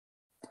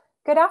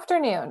Good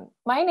afternoon.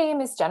 My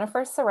name is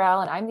Jennifer Sorrell,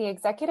 and I'm the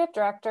Executive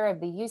Director of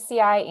the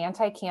UCI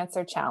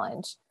Anti-Cancer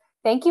Challenge.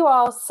 Thank you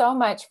all so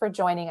much for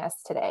joining us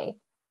today.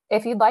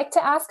 If you'd like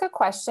to ask a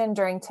question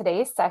during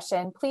today's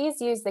session, please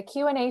use the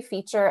Q&A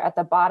feature at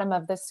the bottom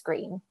of the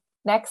screen.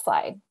 Next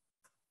slide.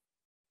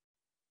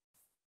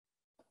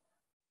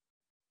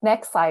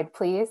 Next slide,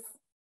 please.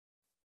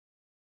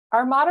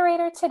 Our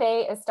moderator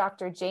today is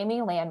Dr.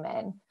 Jamie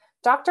Landman.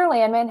 Dr.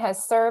 Landman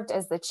has served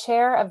as the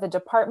chair of the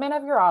Department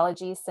of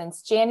Urology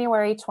since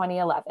January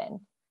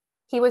 2011.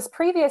 He was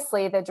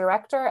previously the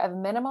director of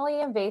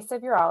minimally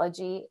invasive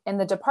urology in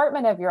the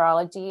Department of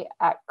Urology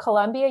at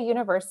Columbia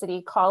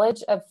University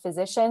College of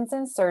Physicians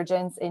and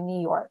Surgeons in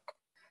New York.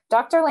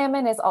 Dr.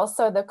 Landman is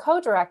also the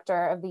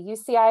co-director of the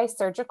UCI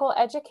Surgical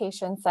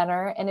Education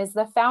Center and is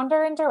the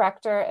founder and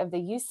director of the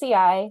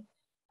UCI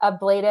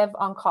Ablative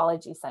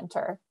Oncology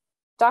Center.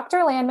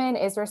 Dr. Landman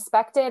is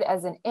respected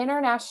as an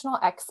international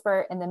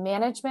expert in the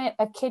management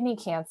of kidney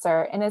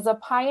cancer and is a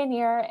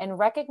pioneer and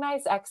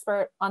recognized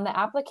expert on the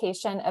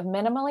application of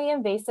minimally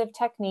invasive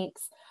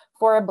techniques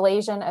for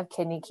ablation of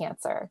kidney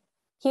cancer.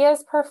 He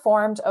has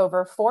performed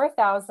over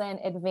 4,000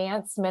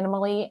 advanced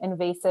minimally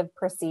invasive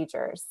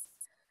procedures.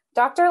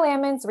 Dr.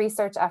 Landman's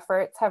research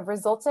efforts have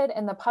resulted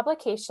in the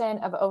publication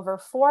of over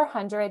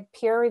 400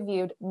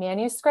 peer-reviewed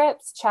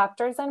manuscripts,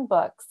 chapters, and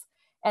books,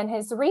 and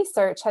his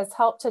research has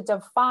helped to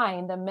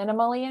define the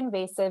minimally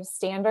invasive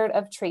standard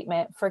of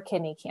treatment for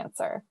kidney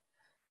cancer.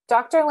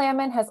 Dr.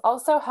 Landman has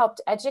also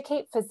helped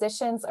educate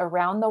physicians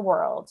around the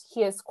world.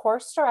 He is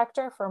course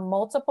director for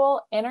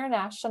multiple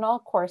international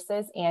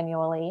courses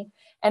annually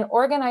and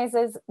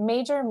organizes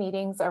major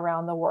meetings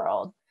around the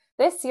world.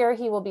 This year,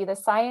 he will be the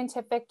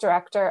scientific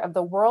director of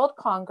the World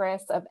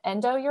Congress of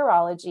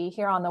Endourology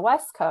here on the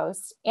West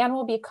Coast and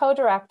will be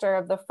co-director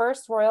of the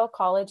first Royal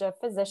College of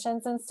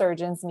Physicians and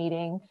Surgeons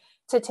meeting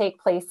to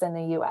take place in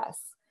the US.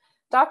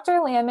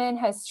 Dr. Landman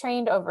has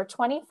trained over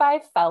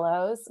 25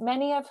 fellows,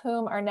 many of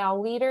whom are now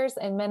leaders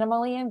in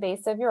minimally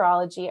invasive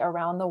urology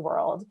around the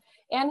world,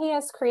 and he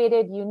has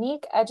created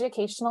unique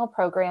educational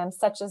programs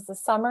such as the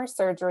Summer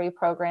Surgery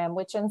Program,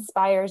 which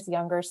inspires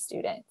younger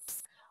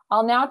students.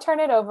 I'll now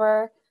turn it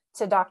over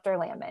to Dr.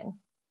 Landman.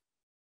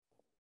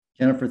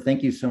 Jennifer,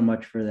 thank you so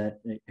much for that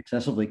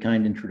excessively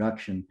kind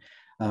introduction.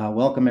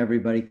 Welcome,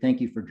 everybody.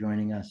 Thank you for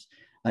joining us.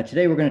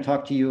 Today, we're going to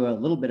talk to you a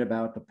little bit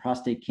about the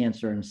prostate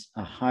cancer and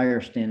a higher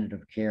standard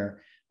of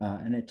care,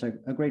 and it's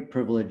a great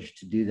privilege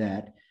to do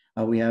that.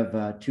 We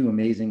have two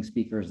amazing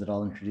speakers that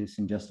I'll introduce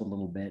in just a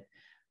little bit.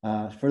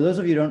 For those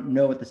of you who don't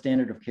know what the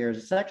standard of care is,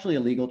 it's actually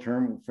a legal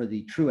term for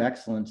the true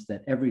excellence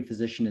that every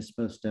physician is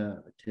supposed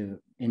to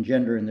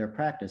engender in their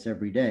practice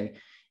every day.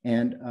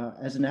 And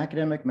as an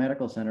academic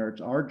medical center,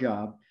 it's our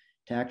job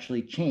to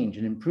actually change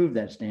and improve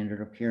that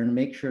standard of care and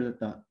make sure that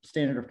the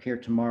standard of care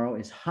tomorrow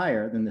is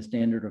higher than the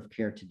standard of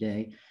care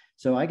today.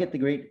 So I get the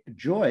great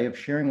joy of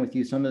sharing with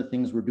you some of the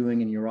things we're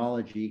doing in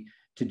urology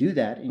to do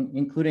that,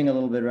 including a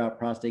little bit about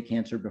prostate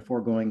cancer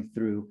before going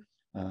through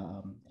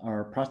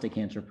our prostate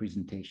cancer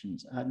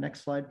presentations.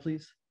 Next slide,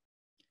 please.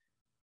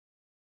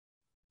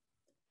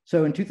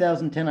 So in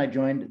 2010, I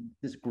joined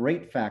this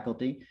great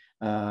faculty.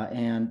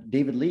 And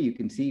David Lee, you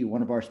can see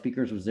one of our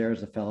speakers was there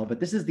as a fellow,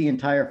 but this is the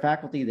entire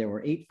faculty. There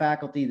were 8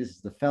 faculty. This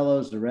is the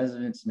fellows, the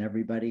residents, and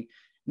everybody.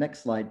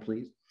 Next slide,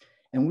 please.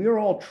 And we are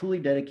all truly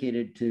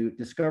dedicated to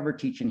discover,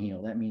 teach, and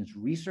heal. That means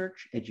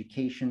research,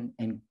 education,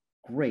 and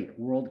great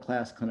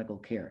world-class clinical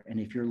care. And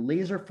if you're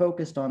laser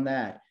focused on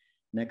that,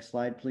 next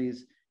slide,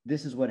 please,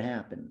 this is what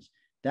happens.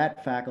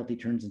 That faculty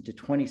turns into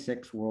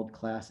 26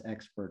 world-class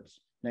experts.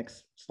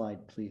 Next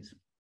slide, please.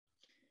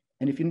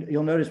 And if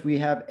you'll notice, we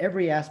have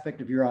every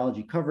aspect of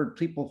urology covered.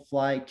 People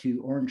fly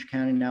to Orange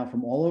County now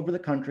from all over the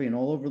country and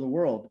all over the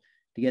world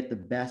to get the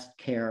best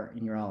care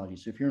in urology.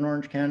 So if you're in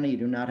Orange County, you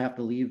do not have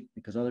to leave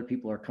because other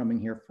people are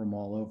coming here from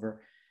all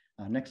over.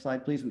 Next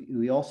slide, please.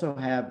 We also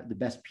have the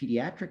best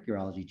pediatric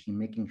urology team,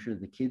 making sure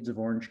the kids of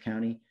Orange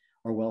County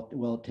are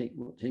well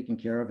taken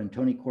care of. And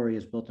Tony Corey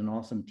has built an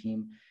awesome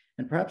team.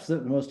 And perhaps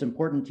the most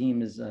important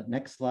team is,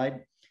 next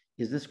slide,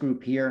 is this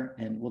group here.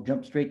 And we'll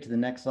jump straight to the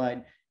next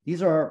slide.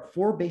 These are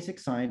 4 basic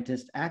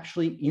scientists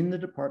actually in the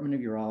Department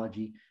of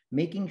Urology,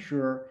 making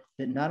sure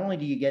that not only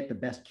do you get the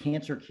best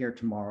cancer care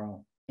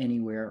tomorrow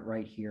anywhere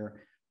right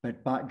here,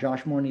 but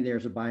Josh Morney there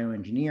is a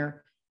bioengineer,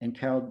 and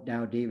Carol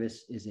Dow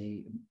Davis is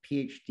a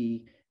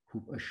PhD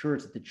who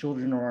assures that the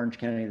children of Orange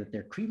County, that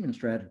their treatment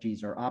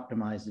strategies are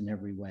optimized in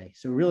every way.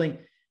 So really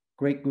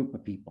great group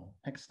of people.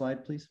 Next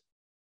slide, please.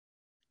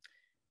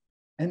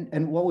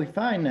 And what we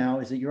find now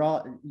is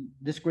that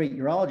this great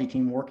urology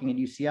team working at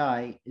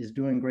UCI is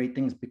doing great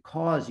things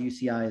because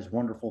UCI is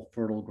wonderful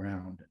fertile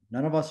ground.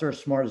 None of us are as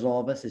smart as all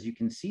of us, as you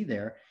can see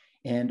there.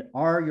 And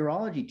our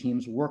urology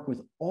teams work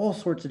with all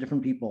sorts of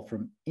different people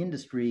from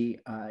industry,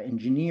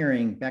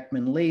 engineering,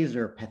 Beckman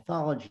laser,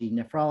 pathology,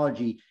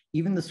 nephrology,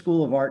 even the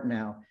School of Art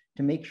now,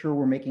 to make sure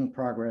we're making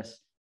progress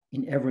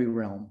in every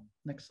realm.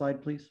 Next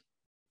slide, please.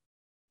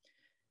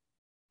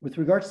 With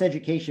regards to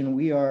education,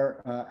 we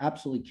are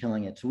absolutely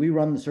killing it. So we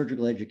run the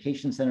Surgical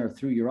Education Center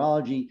through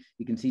urology.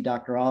 You can see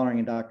Dr. Allering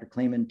and Dr.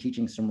 Klayman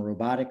teaching some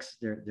robotics.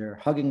 They're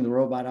hugging the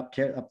robot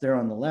up there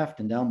on the left,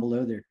 and down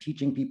below they're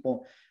teaching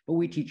people. But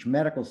we teach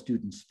medical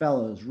students,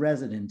 fellows,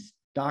 residents,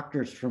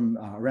 doctors from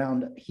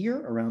around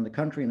the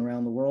country and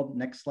around the world.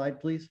 Next slide,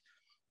 please.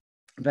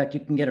 In fact, you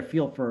can get a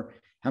feel for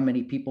how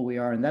many people we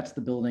are, and that's the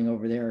building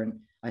over there. And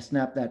I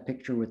snapped that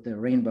picture with the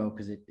rainbow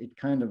because it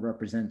kind of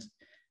represents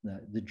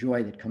the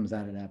joy that comes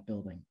out of that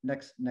building.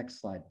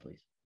 Next slide,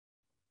 please.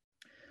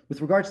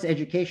 With regards to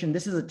education,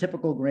 this is a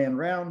typical grand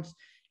rounds.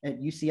 At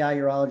UCI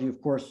Urology,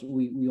 of course,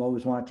 we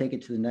always want to take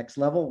it to the next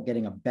level,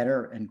 getting a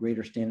better and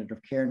greater standard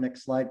of care.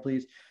 Next slide,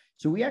 please.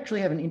 So we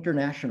actually have an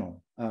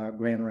international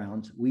grand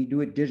rounds. We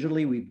do it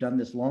digitally. We've done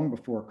this long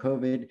before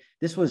COVID.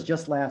 This was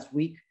just last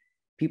week.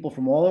 People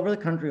from all over the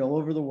country, all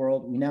over the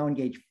world. We now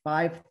engage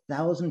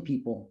 5,000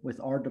 people with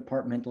our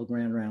departmental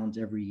grand rounds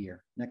every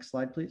year. Next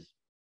slide, please.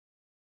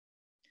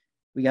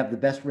 We have the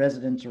best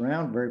residents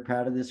around, very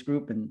proud of this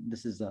group, and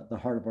this is the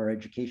heart of our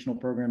educational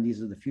program.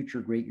 These are the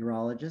future great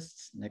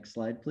urologists. Next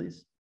slide,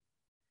 please.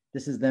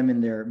 This is them in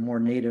their more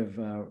native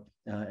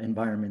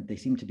environment. They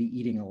seem to be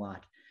eating a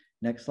lot.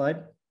 Next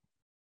slide.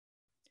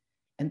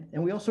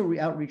 And we also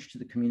outreach to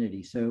the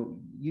community. So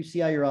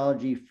UCI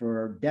Urology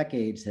for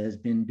decades has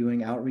been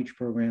doing outreach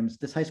programs.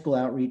 This high school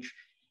outreach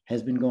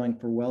has been going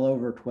for well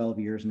over 12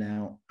 years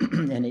now,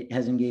 and it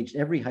has engaged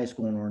every high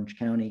school in Orange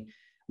County.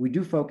 We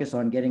do focus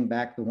on getting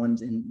back the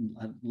ones in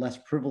less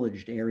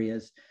privileged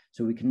areas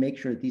so we can make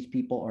sure that these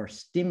people are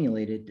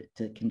stimulated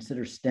to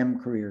consider STEM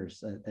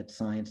careers, that's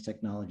science,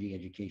 technology,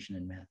 education,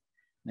 and math.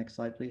 Next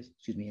slide, please.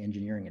 Excuse me,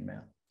 engineering and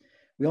math.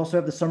 We also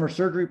have the summer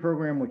surgery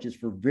program, which is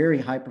for very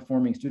high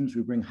performing students.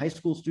 We bring high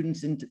school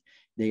students in.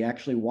 They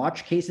actually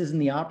watch cases in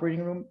the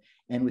operating room,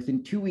 and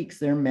within 2 weeks,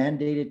 they're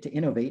mandated to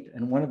innovate.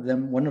 And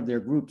one of their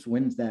groups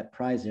wins that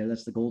prize there.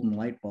 That's the golden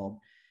light bulb.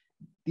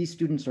 These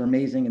students are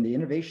amazing, and the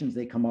innovations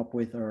they come up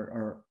with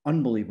are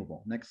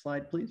unbelievable. Next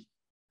slide, please.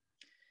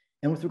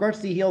 And with regards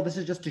to HEAL, this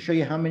is just to show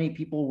you how many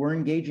people we're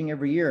engaging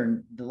every year.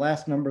 And the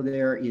last number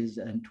there is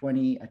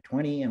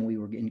 2020, and we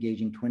were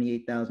engaging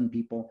 28,000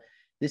 people.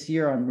 This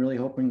year, I'm really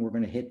hoping we're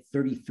going to hit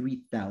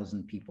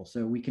 33,000 people.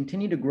 So we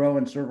continue to grow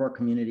and serve our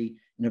community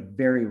in a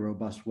very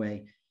robust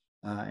way.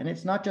 And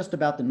it's not just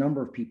about the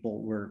number of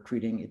people we're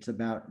treating, it's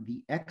about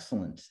the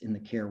excellence in the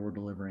care we're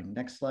delivering.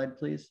 Next slide,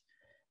 please.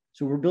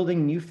 So we're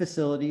building new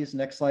facilities.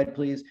 Next slide,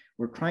 please.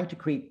 We're trying to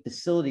create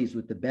facilities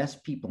with the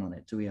best people in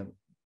it. So we have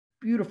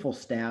beautiful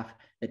staff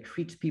that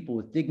treats people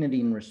with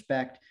dignity and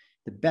respect,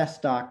 the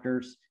best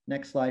doctors.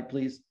 Next slide,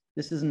 please.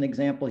 This is an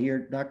example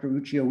here. Dr.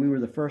 Uccio, we were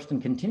the first and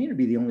continue to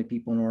be the only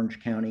people in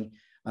Orange County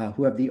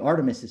who have the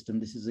Artemis system.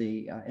 This is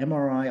a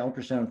MRI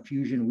ultrasound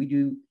fusion. We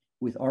do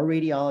with our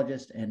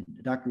radiologist and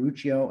Dr.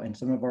 Uccio and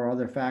some of our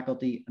other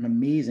faculty an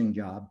amazing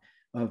job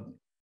of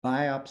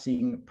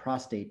biopsying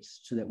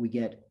prostates so that we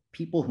get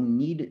people who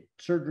need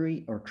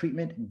surgery or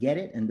treatment get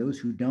it, and those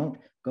who don't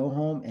go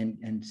home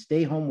and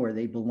stay home where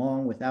they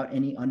belong without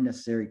any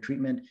unnecessary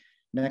treatment.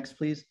 Next,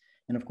 please.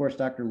 And of course,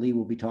 Dr. Lee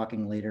will be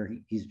talking later.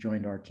 He's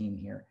joined our team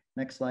here.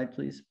 Next slide,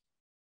 please.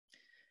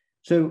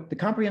 So the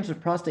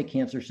Comprehensive Prostate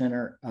Cancer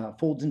Center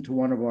folds into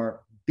one of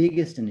our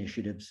biggest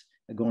initiatives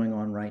going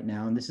on right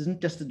now. And this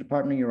isn't just the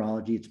Department of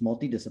Urology, it's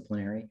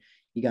multidisciplinary.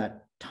 You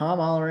got Tom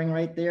Allering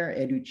right there,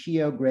 Ed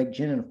Uccio, Greg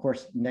Ginn, and of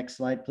course, next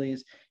slide,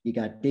 please. You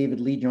got David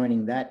Lee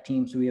joining that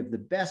team. So we have the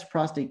best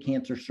prostate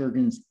cancer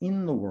surgeons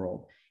in the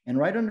world. And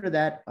right under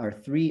that are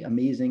three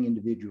amazing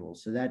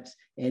individuals. So that's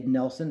Ed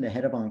Nelson, the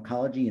head of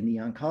oncology, and the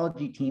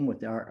oncology team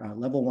with our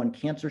level 1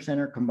 cancer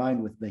center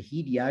combined with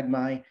Vahid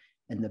Yagmai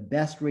and the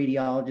best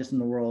radiologist in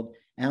the world,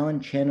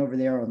 Alan Chen over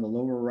there on the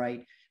lower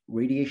right,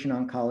 radiation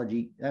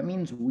oncology. That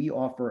means we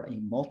offer a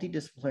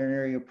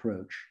multidisciplinary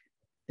approach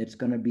that's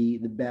going to be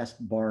the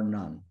best bar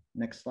none.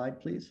 Next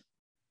slide, please.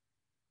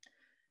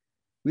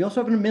 We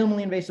also have a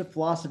minimally invasive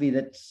philosophy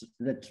that's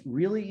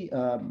really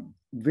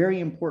very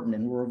important,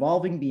 and we're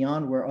evolving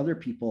beyond where other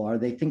people are.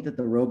 They think that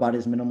the robot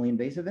is minimally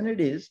invasive, and it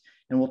is,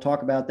 and we'll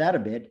talk about that a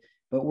bit,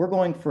 but we're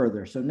going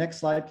further. So next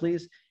slide,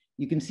 please.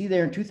 You can see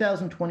there in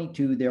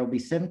 2022, there will be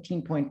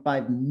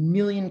 17.5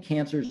 million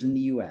cancers in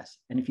the US.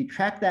 And if you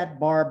track that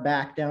bar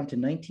back down to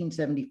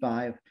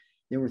 1975,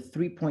 there were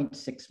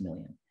 3.6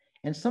 million.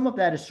 And some of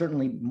that is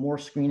certainly more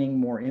screening,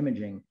 more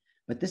imaging,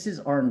 but this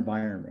is our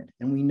environment,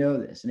 and we know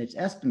this, and it's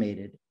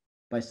estimated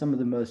by some of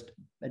the most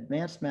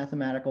advanced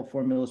mathematical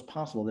formulas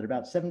possible that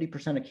about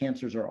 70% of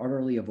cancers are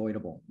utterly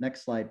avoidable.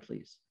 Next slide,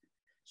 please.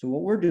 So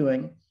what we're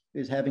doing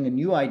is having a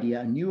new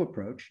idea, a new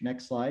approach.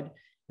 Next slide.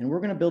 And we're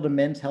going to build a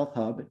men's health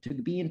hub to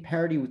be in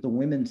parity with the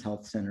women's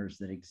health centers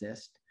that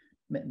exist.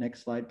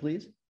 Next slide,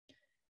 please.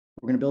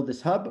 We're going to build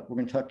this hub. We're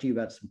going to talk to you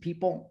about some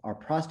people, our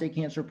prostate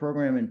cancer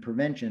program and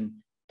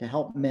prevention to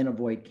help men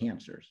avoid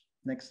cancers.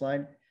 Next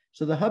slide.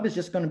 So the hub is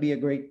just going to be a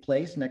great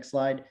place. Next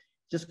slide.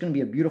 Just going to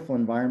be a beautiful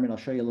environment. I'll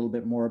show you a little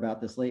bit more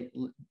about this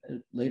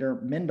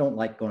later. Men don't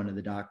like going to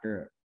the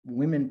doctor.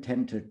 Women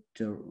tend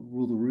to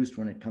rule the roost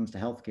when it comes to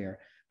healthcare.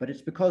 but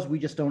it's because we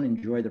just don't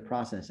enjoy the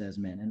process as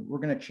men. And we're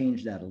going to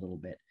change that a little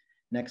bit.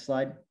 Next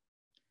slide.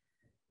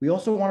 We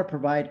also want to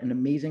provide an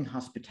amazing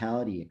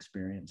hospitality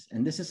experience.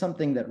 And this is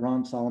something that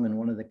Ron Solomon,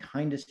 one of the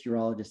kindest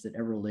urologists that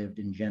ever lived,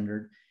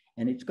 engendered.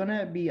 And it's going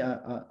to be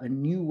a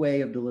new way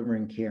of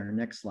delivering care.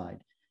 Next slide.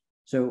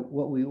 So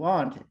what we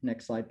want,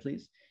 next slide,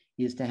 please,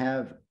 is to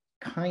have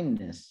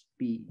kindness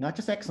be not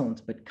just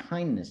excellence, but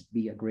kindness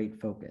be a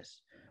great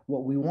focus.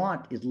 What we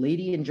want is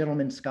lady and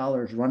gentlemen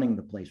scholars running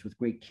the place with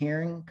great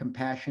caring,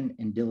 compassion,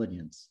 and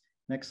diligence.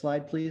 Next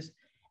slide, please.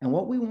 And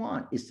what we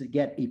want is to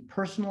get a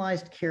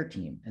personalized care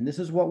team. And this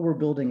is what we're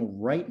building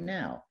right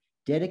now.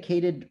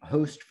 Dedicated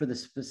host for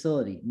this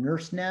facility,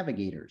 nurse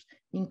navigators,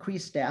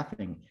 increased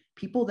staffing,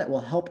 people that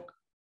will help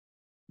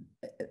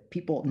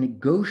people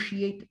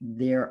negotiate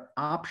their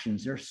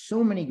options. There are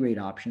so many great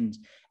options,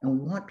 and we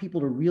want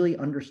people to really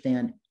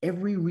understand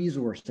every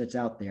resource that's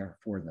out there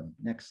for them.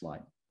 Next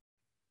slide.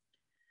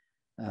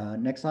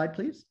 Next slide,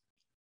 please.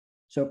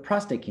 So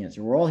prostate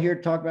cancer. We're all here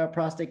to talk about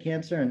prostate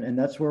cancer, and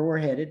that's where we're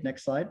headed.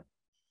 Next slide.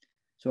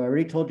 So I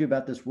already told you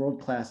about this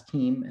world-class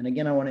team. And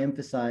again, I want to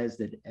emphasize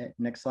that,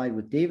 next slide,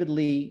 with David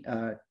Lee,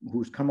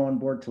 who's come on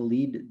board to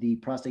lead the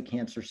Prostate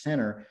Cancer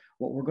Center,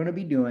 what we're going to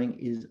be doing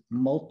is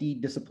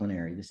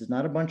multidisciplinary. This is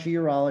not a bunch of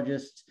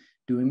urologists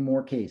doing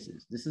more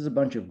cases. This is a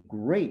bunch of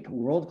great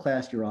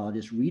world-class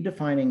urologists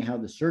redefining how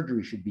the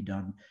surgery should be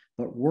done,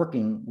 but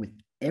working with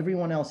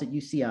everyone else at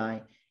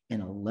UCI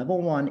in a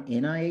level 1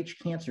 NIH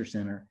cancer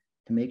center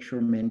to make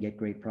sure men get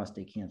great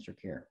prostate cancer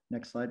care.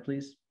 Next slide,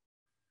 please.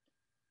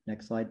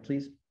 Next slide,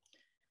 please.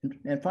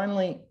 And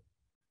finally,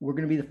 we're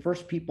going to be the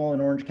first people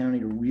in Orange County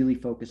to really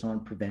focus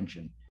on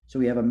prevention. So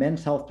we have a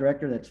men's health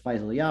director, that's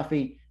Faisal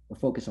Yafi. We'll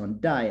focus on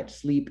diet,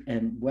 sleep,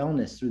 and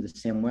wellness through the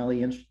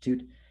Samueli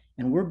Institute.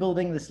 And we're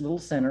building this little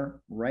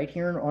center right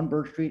here on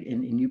Birch Street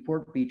in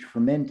Newport Beach for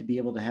men to be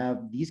able to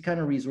have these kind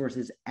of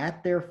resources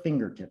at their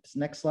fingertips.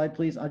 Next slide,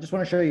 please. I just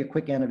want to show you a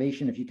quick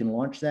animation if you can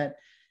launch that.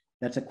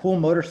 That's a cool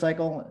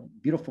motorcycle,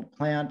 beautiful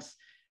plants,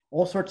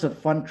 all sorts of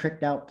fun,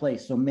 tricked out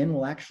place. So men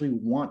will actually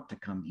want to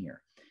come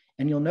here.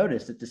 And you'll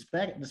notice that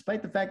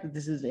despite the fact that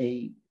this is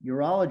a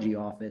urology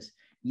office,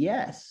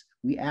 yes,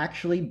 we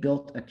actually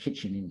built a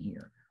kitchen in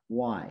here.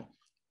 Why?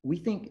 We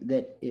think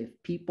that if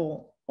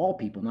people, all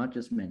people, not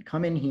just men,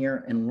 come in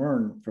here and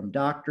learn from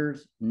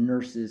doctors,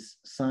 nurses,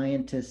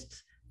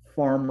 scientists,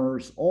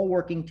 farmers, all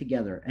working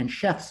together, and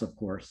chefs, of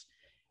course,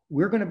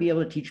 we're going to be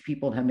able to teach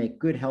people how to make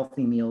good,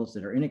 healthy meals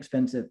that are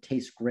inexpensive,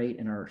 taste great,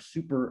 and are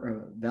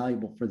super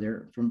valuable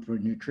from a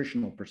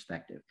nutritional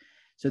perspective.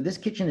 So this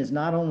kitchen is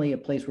not only a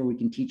place where we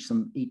can teach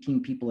some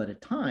 18 people at a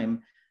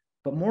time,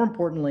 but more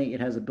importantly, it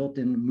has a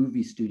built-in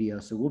movie studio,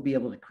 so we'll be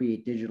able to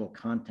create digital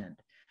content.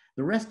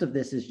 The rest of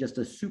this is just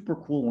a super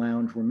cool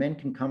lounge where men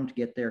can come to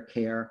get their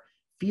care,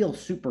 feel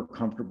super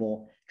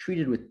comfortable,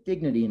 treated with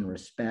dignity and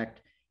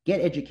respect, get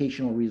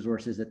educational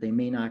resources that they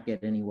may not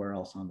get anywhere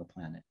else on the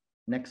planet.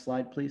 Next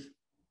slide, please.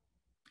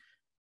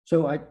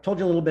 So I told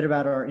you a little bit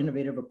about our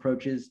innovative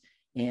approaches,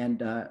 and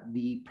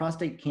the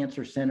Prostate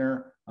Cancer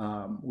Center,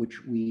 which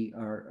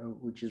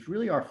is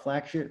really our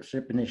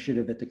flagship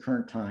initiative at the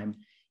current time,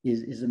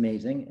 is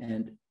amazing.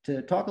 And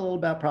to talk a little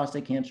about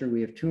prostate cancer,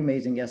 we have two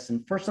amazing guests.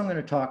 And first, I'm going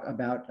to talk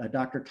about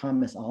Dr.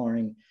 Thomas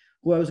Allering,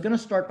 who I was going to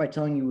start by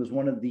telling you was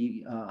one of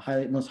the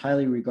most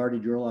highly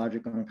regarded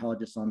urologic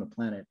oncologists on the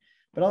planet.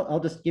 But I'll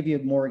just give you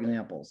more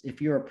examples.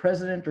 If you're a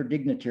president or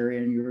dignitary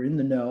and you're in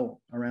the know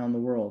around the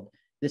world,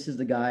 this is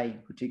the guy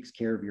who takes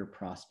care of your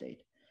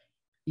prostate.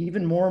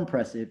 Even more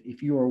impressive,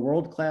 if you are a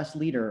world-class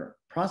leader,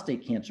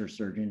 prostate cancer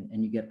surgeon,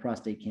 and you get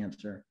prostate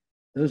cancer,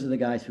 those are the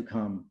guys who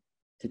come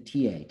to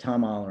TA,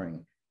 Tom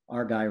Allering,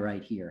 our guy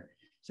right here.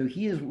 So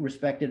he is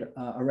respected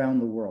around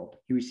the world.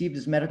 He received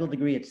his medical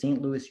degree at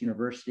St. Louis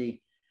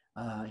University.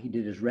 He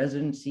did his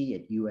residency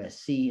at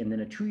USC, and then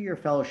a 2-year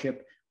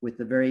fellowship with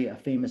the very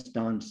famous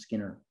Don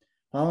Skinner.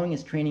 Following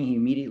his training, he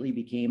immediately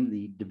became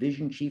the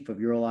division chief of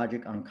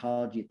urologic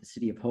oncology at the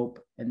City of Hope.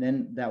 And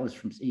then that was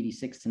from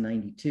 86 to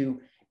 92.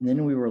 And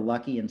then we were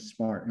lucky and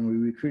smart, and we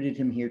recruited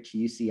him here to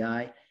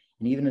UCI.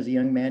 And even as a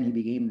young man, he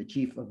became the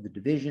chief of the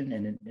division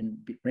and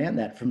ran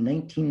that from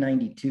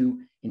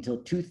 1992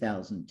 until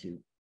 2002.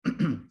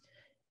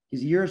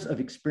 His years of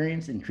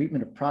experience in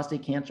treatment of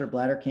prostate cancer,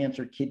 bladder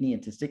cancer, kidney,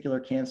 and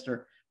testicular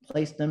cancer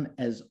placed him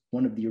as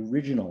one of the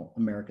original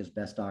America's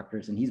Best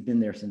Doctors, and he's been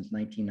there since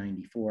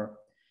 1994.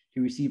 He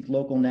received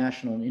local,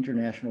 national, and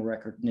international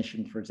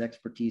recognition for his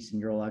expertise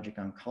in urologic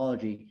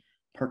oncology,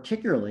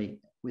 particularly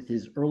with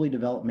his early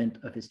development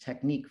of his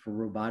technique for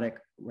robotic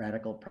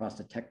radical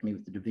prostatectomy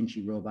with the Da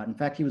Vinci robot. In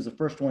fact, he was the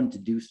first one to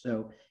do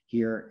so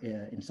here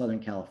in Southern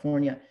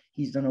California.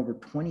 He's done over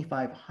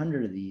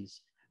 2,500 of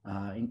these,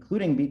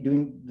 including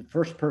doing the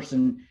first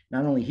person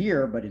not only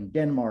here, but in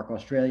Denmark,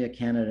 Australia,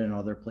 Canada, and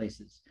other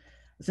places.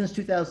 Since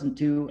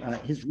 2002,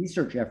 his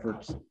research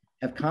efforts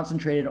have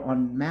concentrated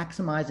on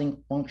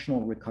maximizing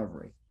functional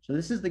recovery. So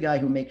this is the guy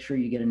who makes sure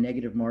you get a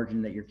negative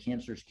margin that your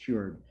cancer is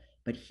cured,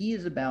 but he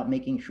is about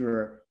making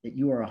sure that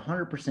you are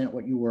 100%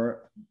 what you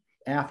were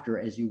after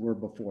as you were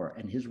before.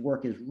 And his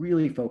work is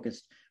really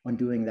focused on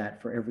doing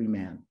that for every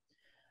man.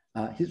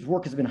 His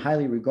work has been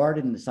highly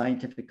regarded in the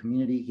scientific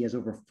community. He has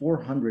over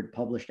 400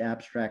 published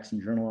abstracts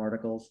and journal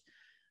articles.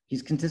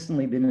 He's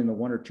consistently been in the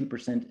 1 or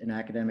 2% in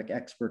academic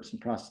experts in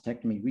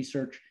prostatectomy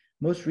research.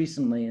 Most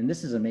recently, and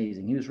this is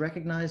amazing, he was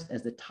recognized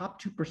as the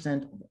top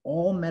 2% of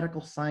all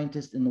medical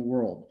scientists in the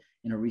world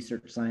in a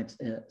research science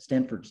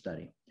Stanford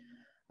study.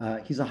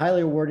 He's a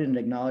highly awarded and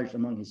acknowledged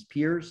among his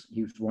peers.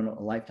 He was won a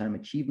Lifetime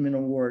Achievement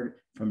Award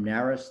from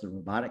NARIS, the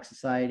Robotic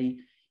Society.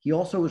 He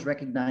also was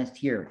recognized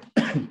here,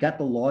 got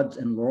the Lauds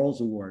and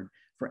Laurels Award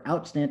for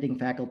outstanding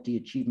faculty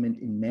achievement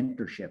in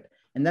mentorship.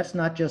 And that's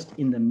not just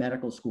in the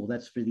medical school,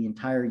 that's for the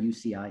entire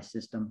UCI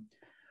system.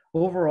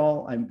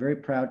 Overall, I'm very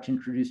proud to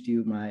introduce to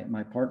you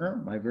my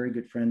partner, my very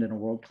good friend and a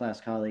world-class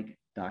colleague,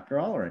 Dr.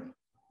 Allerin.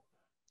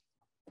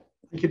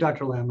 Thank you,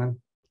 Dr. Landman.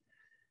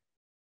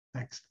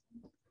 Next.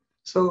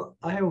 So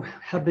I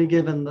have been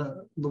given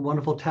the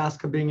wonderful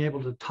task of being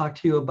able to talk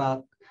to you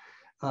about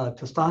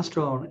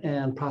testosterone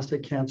and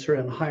prostate cancer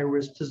and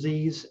high-risk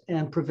disease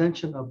and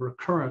prevention of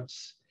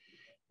recurrence.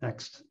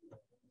 Next.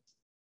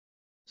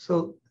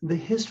 So the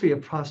history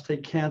of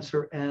prostate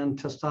cancer and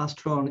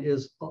testosterone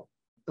is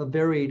a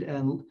varied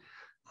and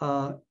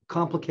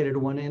complicated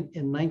one.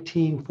 In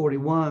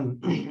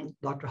 1941,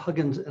 Dr.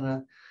 Huggins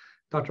and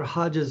Dr.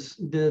 Hodges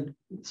did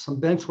some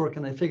bench work,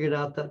 and they figured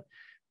out that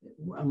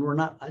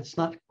it's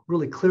not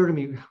really clear to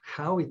me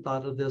how he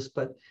thought of this,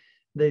 but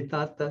they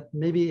thought that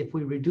maybe if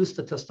we reduce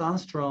the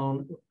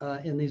testosterone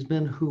in these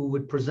men who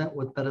would present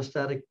with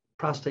metastatic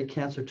prostate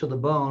cancer to the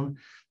bone,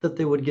 that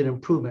they would get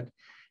improvement.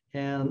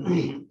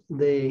 And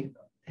they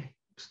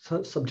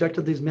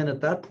subjected these men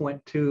at that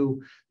point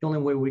to the only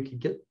way we could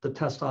get the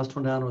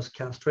testosterone down was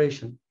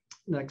castration.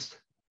 Next.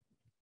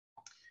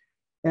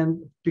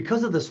 And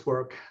because of this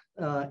work,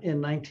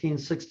 in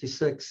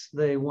 1966,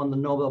 they won the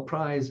Nobel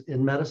Prize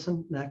in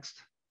medicine.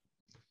 Next.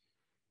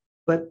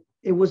 But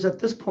it was at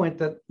this point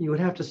that you would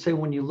have to say,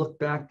 when you look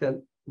back,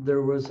 that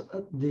there was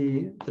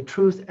the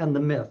truth and the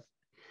myth.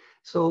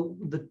 So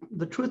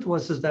the truth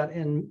is that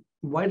in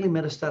widely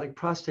metastatic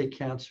prostate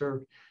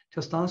cancer,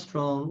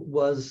 testosterone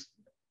was,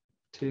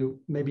 to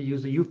maybe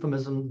use a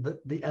euphemism,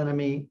 the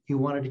enemy. You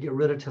wanted to get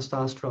rid of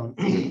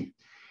testosterone.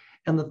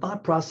 And the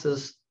thought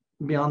process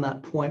beyond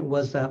that point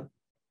was that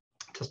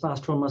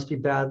testosterone must be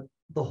bad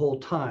the whole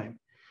time.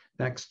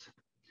 Next.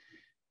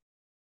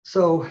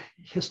 So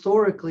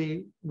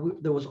historically,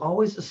 there was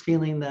always this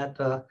feeling that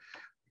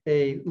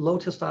a low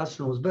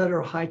testosterone was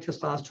better, high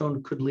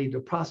testosterone could lead to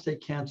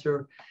prostate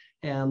cancer,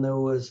 and there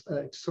was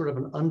sort of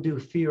an undue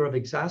fear of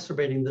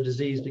exacerbating the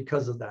disease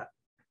because of that.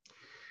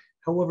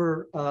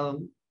 However,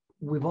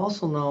 we've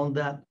also known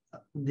that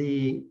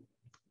the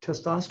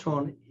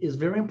testosterone is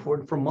very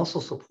important for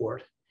muscle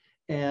support.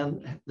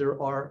 And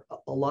there are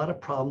a lot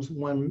of problems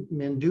when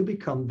men do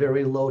become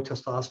very low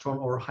testosterone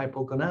or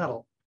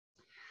hypogonadal.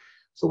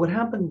 So what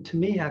happened to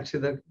me actually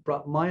that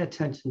brought my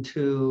attention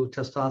to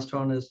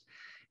testosterone is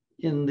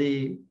in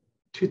the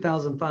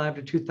 2005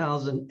 to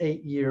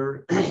 2008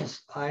 year,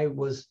 I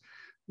was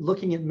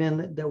looking at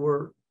men that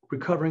were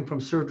recovering from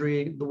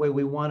surgery the way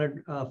we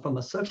wanted from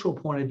a sexual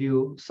point of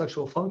view,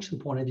 sexual function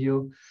point of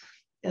view.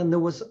 And there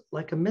was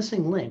like a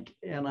missing link.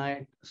 And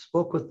I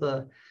spoke with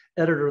the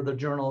editor of the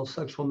Journal of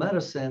Sexual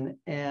Medicine,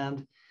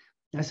 and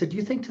I said, do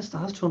you think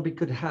testosterone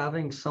could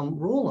having some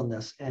role in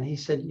this? And he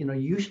said,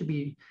 you should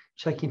be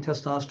checking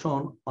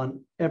testosterone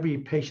on every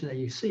patient that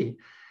you see.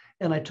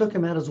 And I took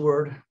him at his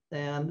word.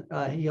 And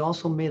he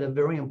also made a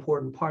very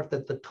important part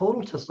that the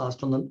total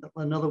testosterone,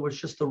 in other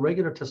words, just the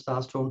regular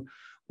testosterone,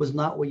 was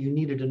not what you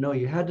needed to know.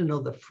 You had to know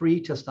the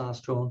free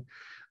testosterone,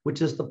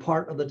 which is the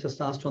part of the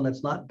testosterone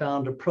that's not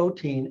bound to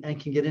protein and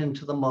can get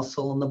into the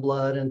muscle and the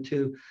blood and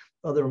to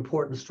other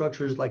important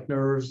structures like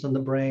nerves and the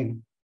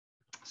brain.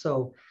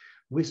 So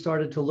we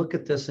started to look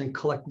at this and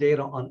collect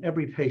data on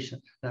every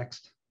patient.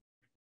 Next.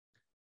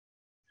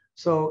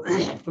 So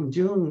from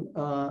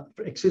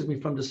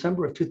from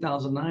December of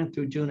 2009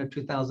 through June of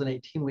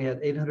 2018, we had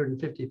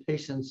 850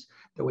 patients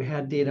that we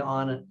had data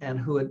on and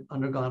who had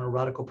undergone a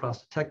radical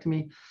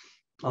prostatectomy.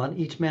 On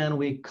each man,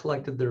 we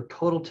collected their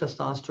total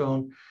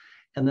testosterone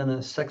and then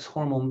a sex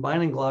hormone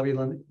binding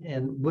globulin.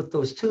 And with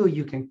those two,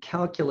 you can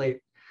calculate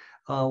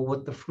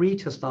what the free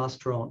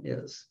testosterone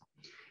is.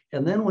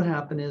 And then what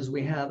happened is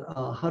we had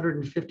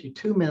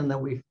 152 men that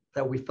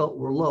we felt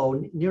were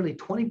low, nearly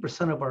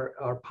 20% of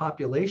our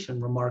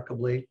population,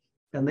 remarkably,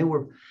 and they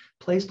were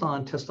placed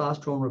on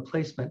testosterone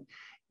replacement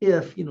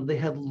if they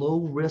had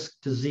low risk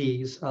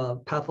disease,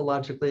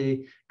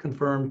 pathologically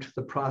confirmed to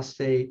the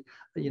prostate,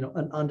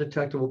 an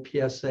undetectable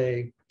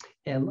PSA,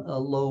 and a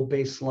low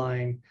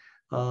baseline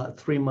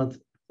 3-month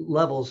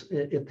levels.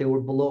 If they were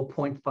below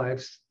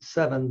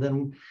 0.57,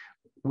 then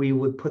we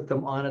would put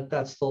them on it.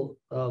 That's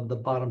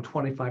the bottom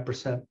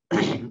 25%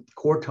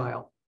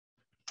 quartile.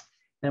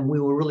 And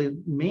we were really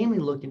mainly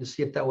looking to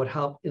see if that would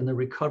help in the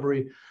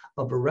recovery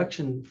of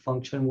erection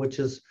function, which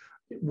is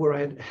where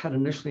I had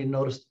initially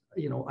noticed,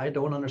 I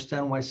don't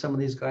understand why some of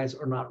these guys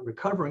are not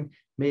recovering.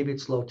 Maybe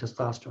it's low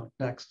testosterone.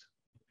 Next.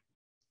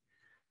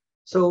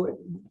 So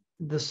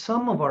the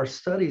sum of our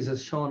studies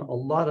has shown a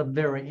lot of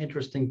very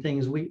interesting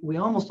things. We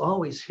almost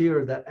always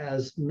hear that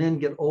as men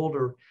get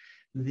older,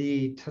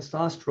 the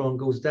testosterone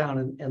goes down,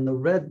 and the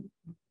red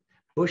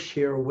bush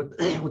here with,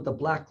 with the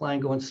black line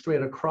going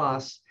straight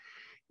across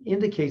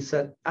indicates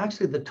that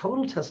actually the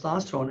total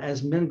testosterone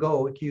as men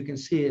go, you can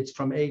see it's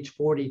from age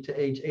 40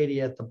 to age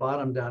 80 at the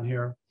bottom down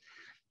here,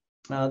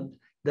 that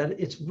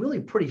it's really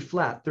pretty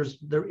flat.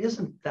 There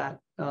isn't that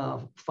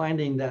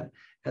finding that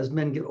as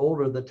men get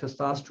older, the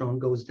testosterone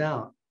goes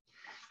down.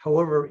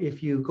 However,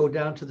 if you go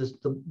down to this,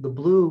 the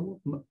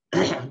blue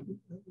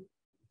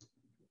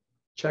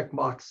check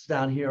box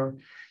down here,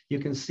 you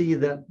can see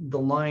that the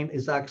line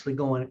is actually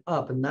going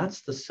up, and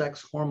that's the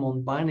sex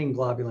hormone binding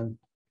globulin.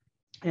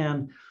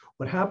 And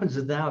what happens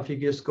is now, if you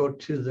just go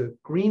to the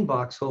green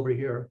box over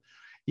here,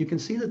 you can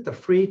see that the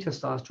free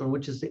testosterone,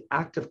 which is the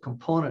active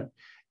component,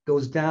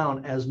 goes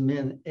down as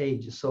men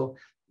age. So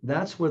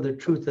that's where the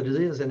truth that it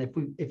is. And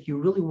if you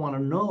really want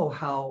to know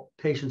how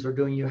patients are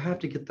doing, you have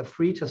to get the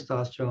free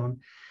testosterone.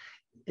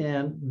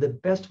 And the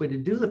best way to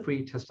do the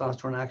free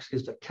testosterone actually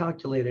is to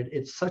calculate it.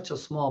 It's such a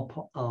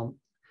small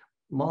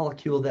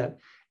molecule that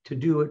to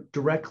do it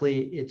directly,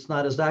 it's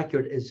not as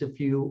accurate as if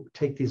you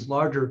take these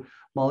larger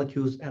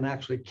molecules and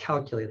actually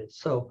calculate it.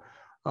 So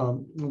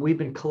we've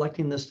been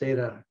collecting this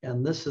data,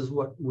 and this is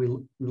what we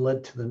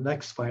led to the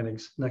next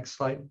findings. Next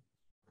slide.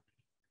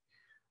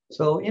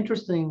 So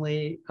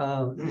interestingly,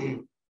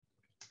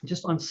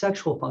 just on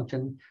sexual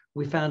function,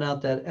 we found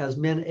out that as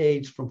men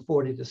age from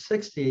 40 to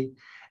 60,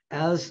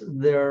 as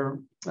their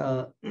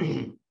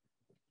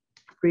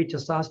free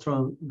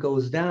testosterone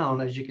goes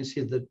down, as you can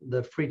see,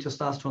 the free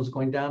testosterone is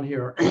going down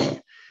here.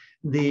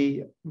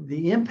 The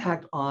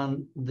impact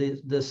on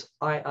this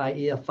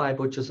IIEF5,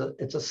 which is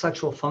it's a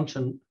sexual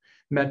function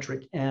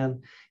metric,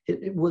 and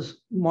it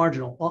was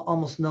marginal,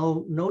 almost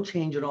no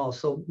change at all.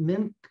 So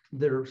men,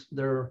 their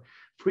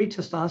free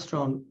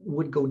testosterone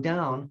would go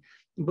down,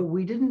 but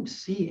we didn't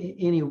see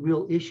any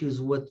real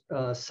issues with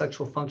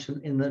sexual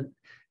function in the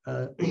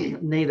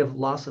native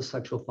loss of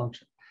sexual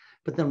function.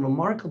 But then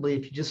remarkably,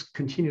 if you just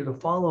continue to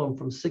follow them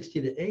from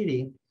 60 to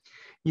 80,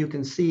 you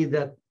can see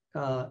that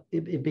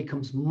it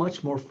becomes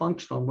much more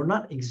functional. We're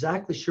not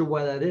exactly sure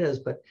why that is,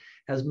 but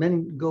as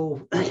men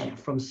go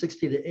from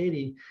 60 to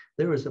 80,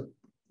 there is a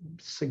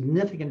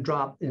significant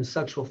drop in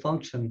sexual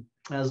function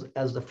as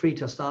the free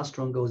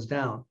testosterone goes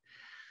down.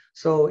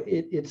 So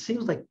it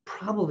seems like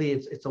probably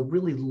it's a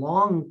really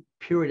long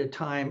period of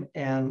time,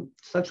 and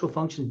sexual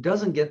function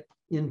doesn't get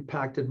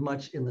impacted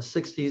much in the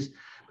 60s,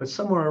 but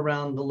somewhere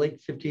around the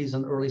late 50s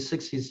and early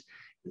 60s,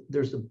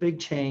 there's a big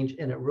change,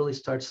 and it really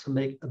starts to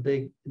make a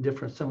big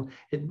difference. So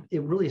it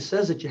really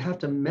says that you have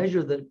to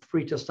measure the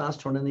free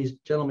testosterone in these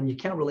gentlemen. You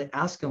can't really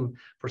ask them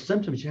for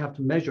symptoms. You have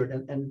to measure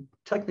it. And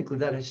technically,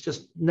 that has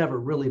just never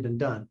really been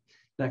done.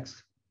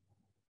 Next.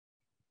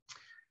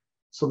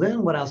 So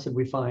then what else did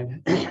we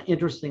find?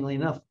 Interestingly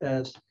enough,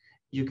 as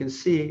you can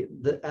see,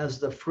 that as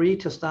the free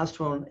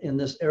testosterone in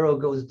this arrow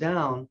goes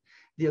down,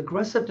 the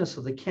aggressiveness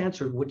of the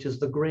cancer, which is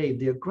the grade,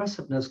 the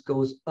aggressiveness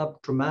goes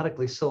up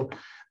dramatically. So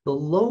the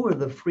lower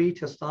the free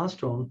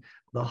testosterone,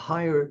 the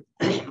higher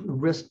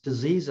risk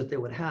disease that they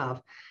would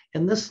have.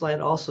 And this slide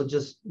also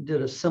just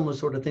did a similar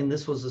sort of thing.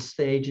 This was a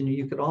stage, and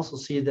you could also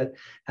see that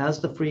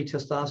as the free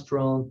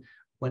testosterone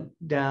went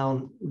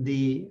down,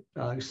 the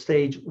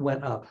stage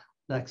went up.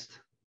 Next.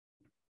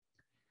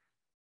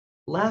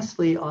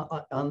 Lastly,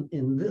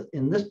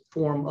 in this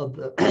form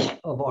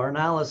of our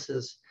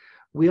analysis,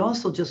 we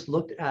also just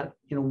looked at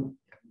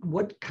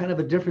what kind of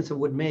a difference it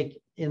would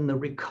make in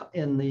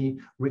the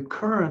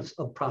recurrence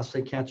of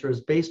prostate cancer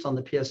is based on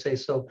the PSA.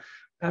 So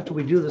after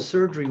we do the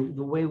surgery,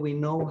 the way we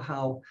know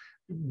how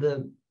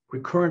the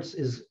recurrence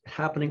is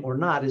happening or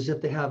not is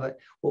if they have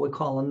what we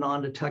call a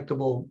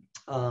non-detectable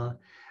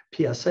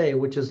PSA,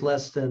 which is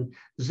less than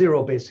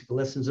 0, basically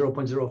less than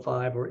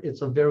 0.05, or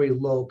it's a very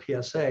low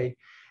PSA.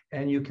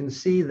 And you can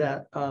see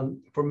that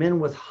for men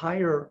with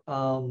higher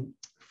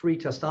free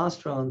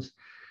testosterones,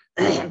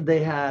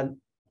 they had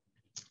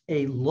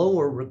a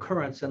lower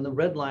recurrence. And the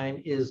red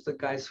line is the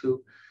guys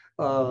who,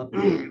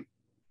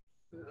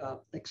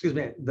 excuse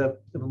me, the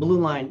blue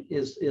line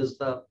is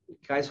the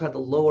guys who had the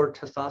lower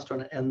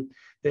testosterone, and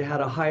they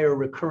had a higher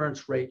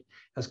recurrence rate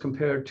as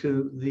compared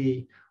to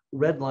the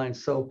red line.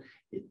 So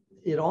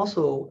it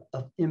also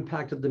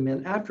impacted the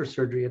men after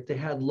surgery. If they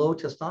had low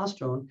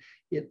testosterone,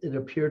 it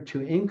appeared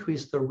to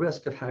increase the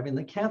risk of having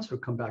the cancer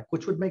come back,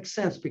 which would make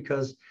sense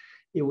because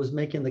it was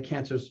making the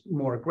cancers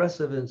more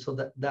aggressive. And so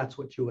that's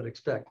what you would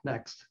expect.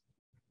 Next.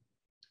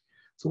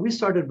 So we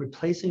started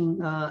replacing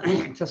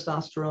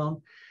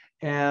testosterone,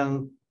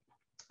 and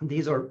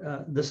these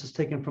are, this is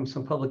taken from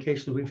some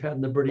publications we've had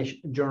in the British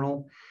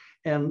Journal.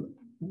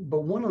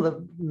 But one of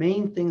the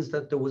main things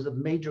that there was a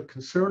major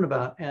concern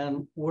about,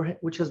 and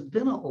which has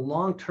been a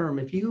long term,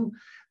 if you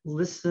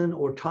listen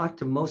or talk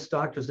to most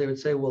doctors, they would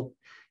say, well,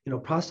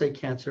 prostate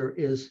cancer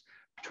is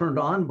turned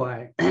on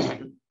by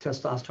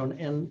testosterone.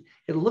 And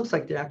it looks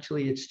like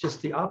it's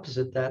just the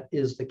opposite that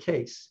is the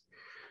case.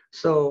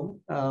 So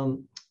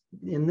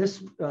in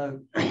this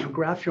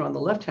graph here on the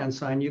left-hand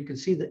side, you can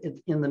see that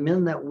in the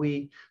men that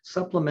we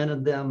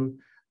supplemented them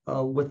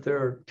with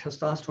their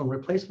testosterone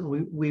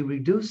replacement, we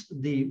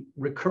reduced the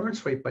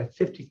recurrence rate by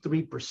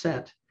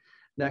 53%.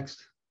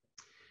 Next.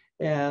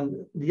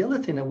 And the other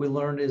thing that we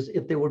learned is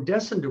if they were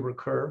destined to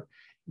recur,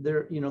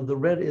 there, the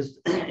red is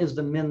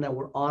the men that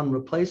were on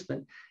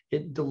replacement.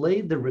 It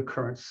delayed the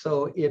recurrence.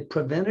 So it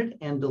prevented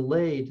and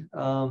delayed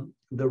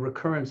the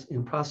recurrence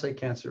in prostate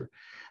cancer.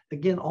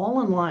 Again,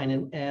 all in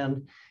line,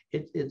 and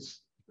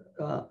it's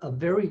a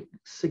very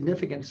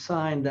significant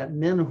sign that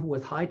men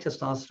with high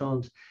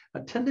testosterone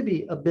tend to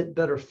be a bit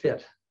better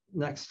fit.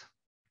 Next.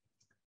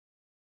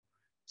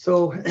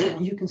 So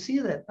you can see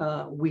that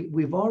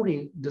we've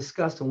already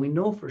discussed, and we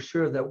know for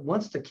sure that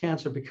once the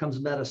cancer becomes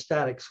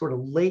metastatic, sort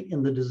of late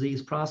in the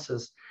disease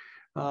process,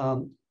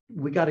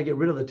 we got to get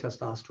rid of the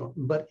testosterone.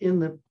 But in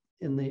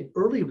the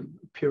early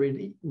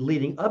period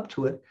leading up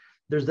to it,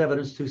 there's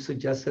evidence to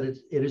suggest that it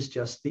is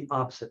just the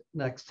opposite.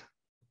 Next.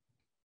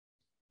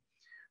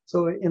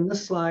 So in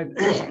this slide,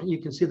 you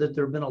can see that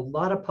there have been a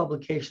lot of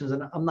publications,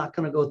 and I'm not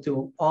going to go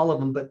through all of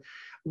them, but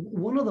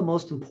one of the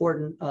most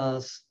important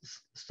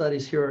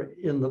studies here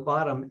in the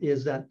bottom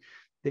is that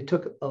they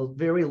took a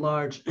very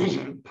large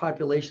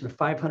population of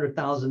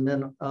 500,000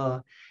 men,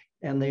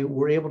 and they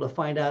were able to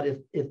find out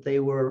if they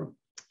were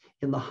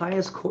in the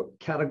highest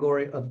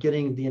category of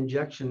getting the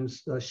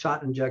injections,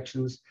 shot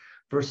injections,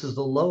 versus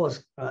the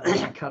lowest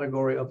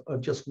category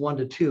of just 1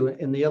 to 2,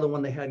 and the other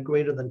one they had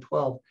greater than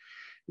 12.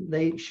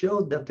 They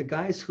showed that the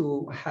guys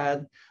who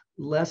had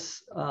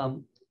less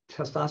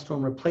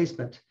testosterone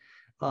replacement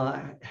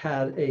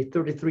had a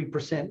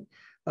 33%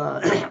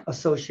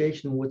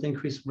 association with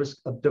increased risk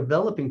of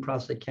developing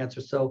prostate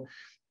cancer. So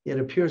it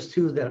appears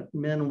too that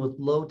men with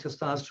low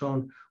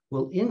testosterone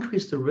will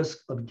increase the risk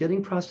of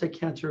getting prostate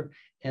cancer,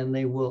 and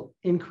they will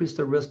increase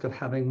the risk of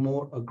having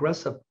more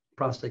aggressive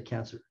prostate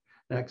cancer.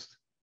 Next.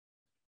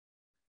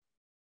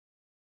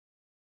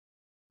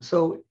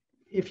 So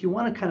if you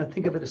want to kind of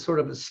think of it as sort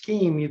of a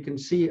scheme, you can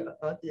see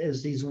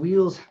as these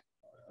wheels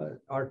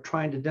are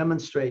trying to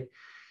demonstrate,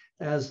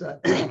 as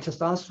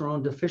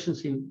testosterone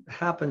deficiency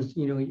happens,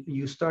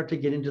 you start to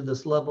get into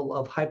this level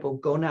of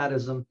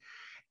hypogonadism,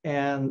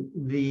 and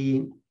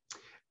the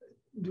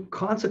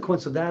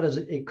consequence of that is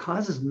it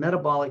causes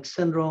metabolic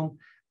syndrome.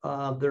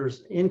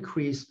 There's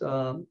increased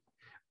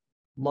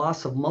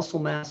loss of muscle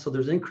mass, so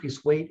there's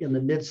increased weight in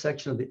the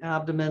midsection of the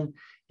abdomen,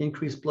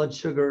 increased blood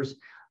sugars,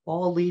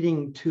 all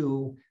leading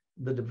to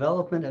the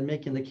development and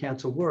making the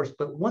cancer worse.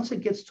 But once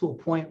it gets to a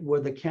point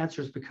where the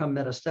cancers become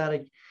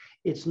metastatic,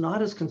 it's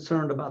not as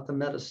concerned about the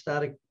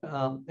metastatic,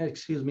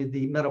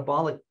 the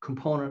metabolic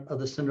component of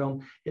the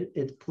syndrome.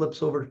 It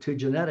flips over to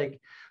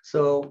genetic.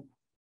 So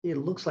it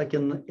looks like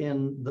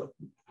in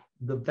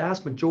the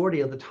vast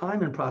majority of the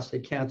time in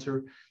prostate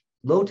cancer,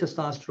 low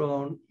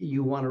testosterone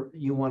you want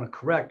to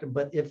correct.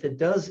 But if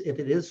it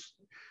is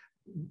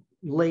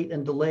late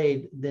and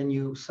delayed, then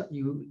you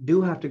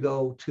do have to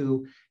go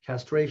to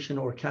castration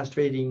or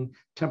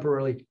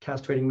temporarily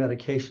castrating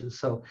medications.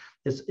 So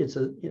it's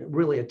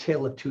really a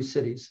tale of two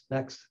cities.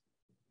 Next.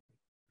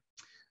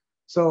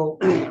 So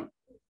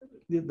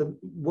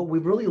what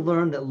we've really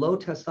learned, that low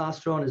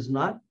testosterone is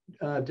not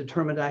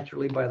determined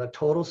accurately by the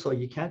total. So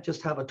you can't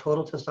just have a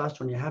total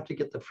testosterone. You have to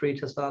get the free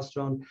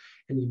testosterone,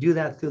 and you do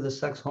that through the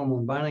sex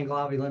hormone binding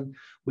globulin.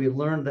 We've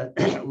learned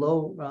that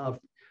low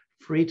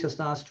free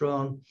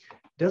testosterone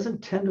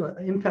doesn't tend to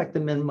impact the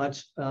men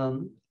much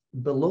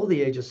below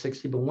the age of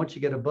 60, but once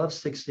you get above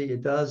 60,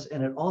 it does.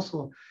 And it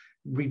also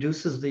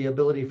reduces the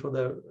ability for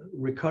the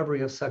recovery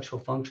of sexual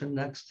function.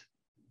 Next.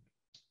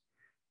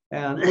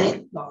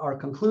 And our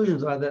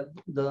conclusions are that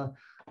the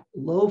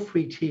low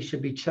free T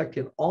should be checked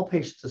in all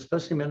patients,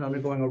 especially men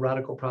undergoing a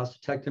radical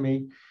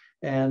prostatectomy.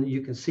 And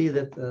you can see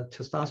that the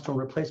testosterone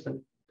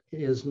replacement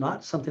is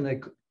not something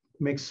that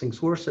makes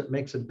things worse, it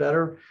makes it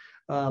better.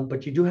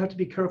 But you do have to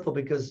be careful,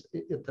 because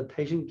if the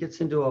patient gets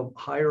into a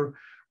higher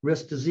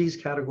risk disease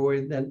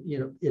category, then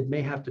it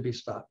may have to be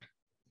stopped.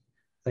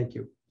 Thank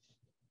you.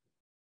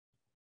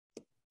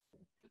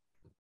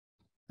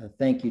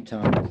 Thank you,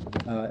 Tom.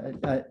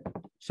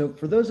 So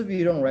for those of you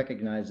who don't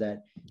recognize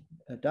that,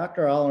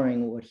 Dr.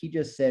 Allering, what he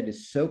just said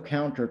is so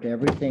counter to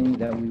everything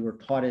that we were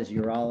taught as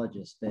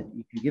urologists, that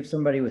if you give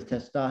somebody with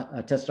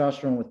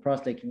testosterone with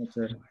prostate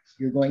cancer,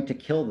 you're going to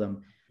kill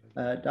them.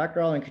 Dr.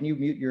 Allering, can you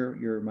mute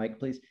your mic,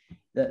 please?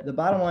 The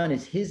bottom line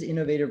is his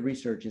innovative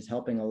research is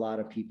helping a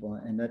lot of people,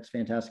 and that's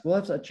fantastic. We'll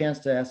have a chance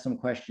to ask some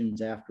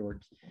questions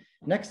afterwards.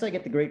 Next, I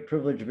get the great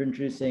privilege of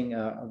introducing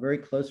a very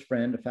close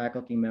friend, a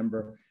faculty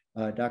member,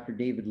 Dr.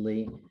 David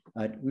Lee.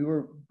 We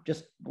were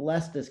just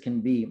blessed as can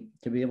be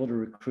to be able to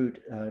recruit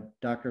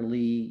Dr.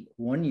 Lee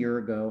 1 year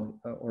ago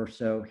or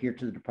so here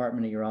to the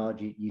Department of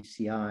Urology at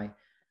UCI.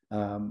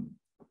 And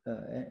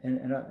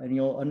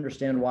you'll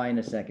understand why in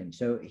a second.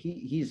 So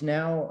he's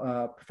now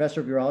a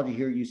professor of urology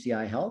here at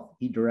UCI Health.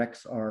 He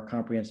directs our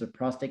comprehensive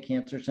prostate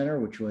cancer center,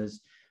 which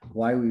was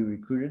why we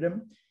recruited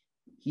him.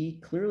 He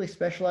clearly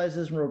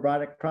specializes in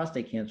robotic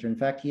prostate cancer. In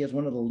fact, he has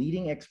one of the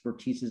leading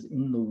expertises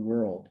in the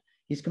world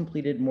He's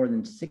completed more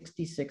than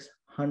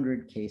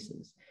 6,600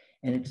 cases.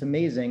 And it's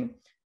amazing.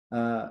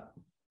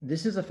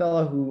 This is a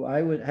fellow who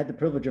had the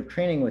privilege of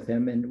training with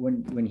him. And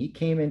when he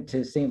came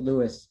into St.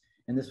 Louis,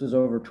 and this was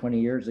over 20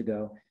 years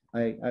ago,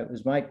 it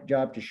was my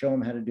job to show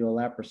him how to do a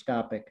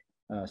laparoscopic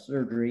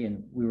surgery,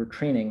 and we were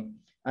training.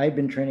 I had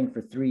been training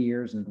for 3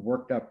 years and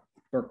worked out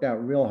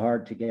real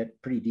hard to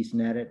get pretty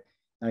decent at it.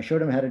 I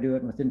showed him how to do it,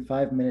 and within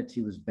 5 minutes,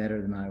 he was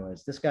better than I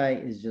was. This guy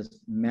is just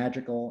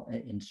magical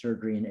in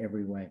surgery in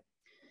every way.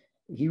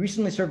 He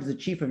recently served as the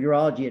chief of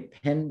urology at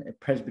Penn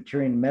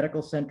Presbyterian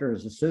Medical Center,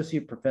 as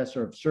associate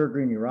professor of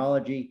surgery and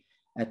urology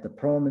at the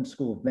Perelman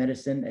School of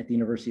Medicine at the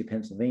University of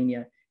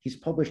Pennsylvania. He's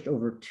published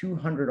over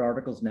 200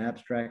 articles and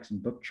abstracts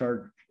and book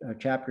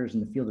chapters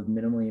in the field of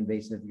minimally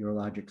invasive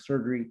urologic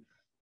surgery.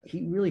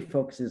 He really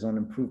focuses on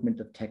improvement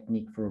of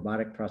technique for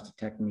robotic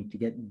prostatectomy to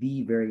get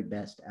the very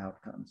best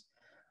outcomes.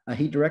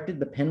 He directed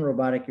the Penn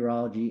Robotic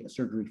Urology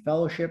Surgery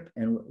Fellowship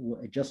and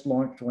just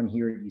launched one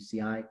here at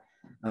UCI.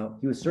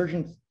 He was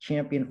surgeon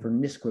champion for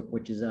NSQIP,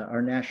 which is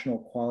our national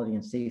quality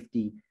and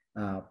safety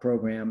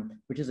program,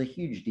 which is a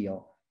huge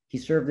deal. He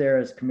served there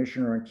as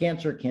commissioner on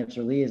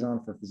cancer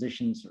liaison for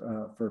physicians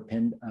for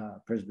Penn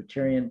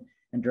Presbyterian,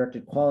 and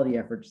directed quality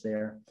efforts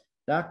there.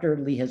 Dr.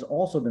 Lee has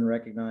also been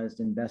recognized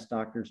in Best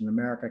Doctors in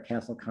America,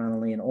 Castle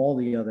Connolly, and all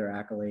the other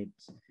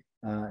accolades.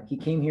 He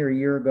came here a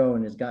year ago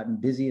and has gotten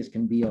busy as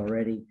can be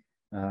already.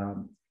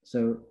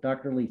 So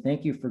Dr. Lee,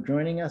 thank you for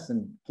joining us,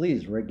 and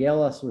please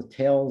regale us with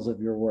tales of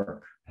your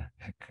work.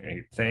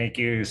 Great. Thank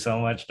you so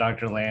much,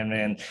 Dr.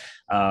 Landman.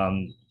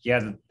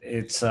 Yeah,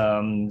 it's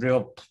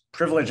real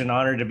privilege and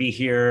honor to be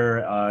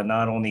here,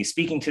 not only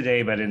speaking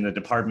today, but in the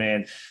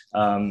department,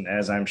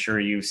 as I'm sure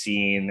you've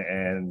seen.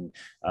 And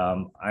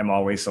I'm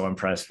always so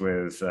impressed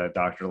with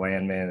Dr.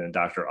 Landman and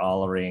Dr.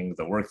 Allering,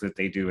 the work that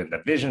they do and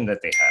the vision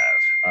that they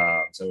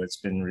have. So it's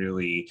been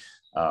really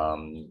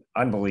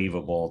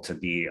unbelievable to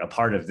be a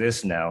part of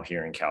this now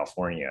here in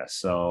California.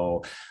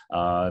 So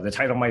the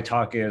title of my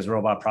talk is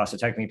Robot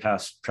Prostatectomy,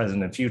 Past,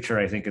 Present, and Future.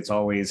 I think it's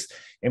always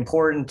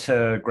important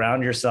to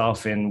ground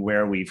yourself in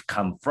where we've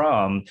come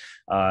from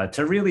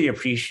to really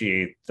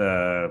appreciate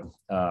the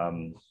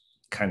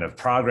kind of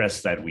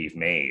progress that we've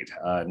made.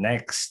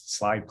 Next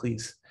slide,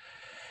 please.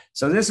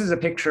 So this is a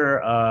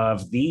picture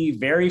of the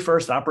very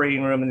first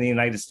operating room in the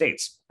United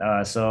States.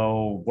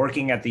 So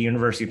working at the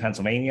University of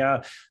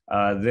Pennsylvania,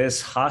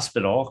 this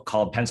hospital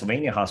called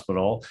Pennsylvania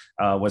Hospital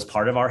was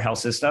part of our health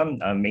system,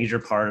 a major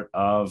part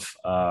of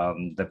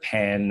the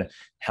Penn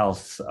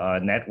Health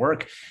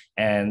Network.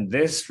 And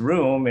this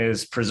room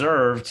is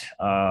preserved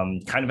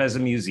kind of as a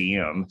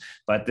museum,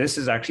 but this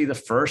is actually the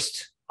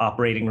first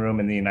operating room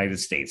in the United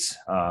States.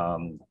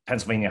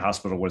 Pennsylvania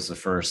Hospital was the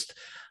first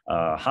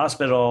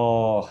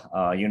hospital.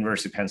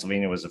 University of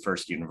Pennsylvania was the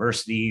first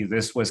university.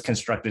 This was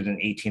constructed in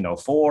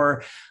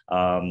 1804.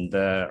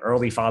 The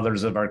early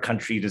fathers of our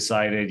country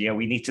decided, yeah,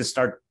 we need to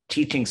start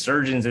teaching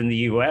surgeons in the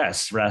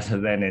US rather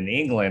than in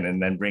England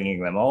and then bringing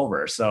them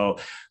over. So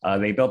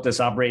they built this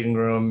operating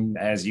room.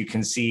 As you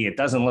can see, it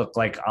doesn't look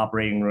like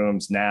operating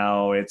rooms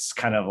now. It's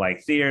kind of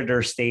like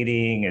theater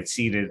stating. It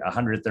seated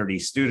 130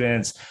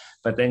 students.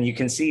 But then you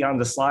can see on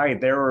the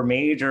slide, there were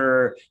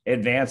major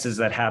advances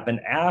that happened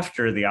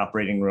after the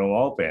operating room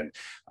opened.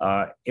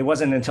 It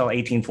wasn't until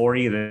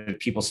 1840 that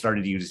people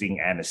started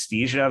using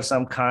anesthesia of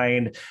some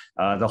kind.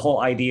 The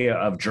whole idea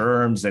of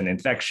germs and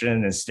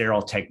infection and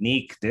sterile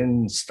technique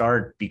didn't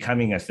start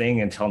becoming a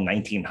thing until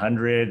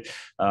 1900.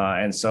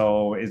 And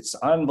so it's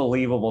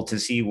unbelievable to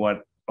see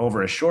what,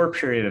 over a short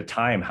period of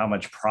time, how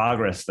much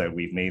progress that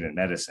we've made in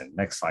medicine.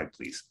 Next slide,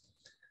 please.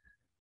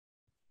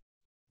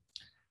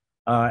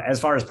 As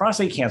far as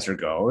prostate cancer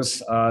goes,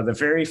 the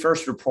very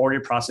first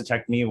reported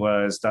prostatectomy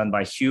was done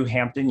by Hugh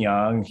Hampton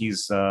Young.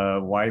 He's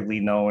widely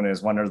known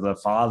as one of the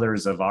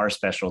fathers of our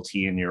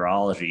specialty in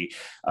urology.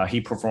 He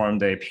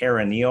performed a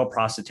perineal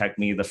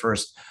prostatectomy. The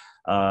first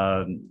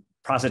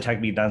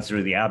prostatectomy done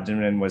through the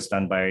abdomen was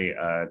done by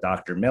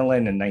Dr. Millen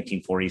in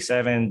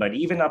 1947, but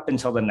even up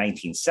until the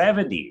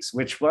 1970s,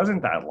 which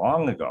wasn't that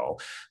long ago,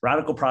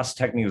 radical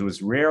prostatectomy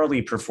was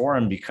rarely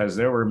performed because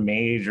there were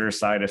major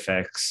side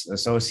effects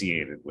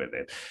associated with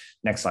it.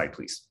 Next slide,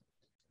 please.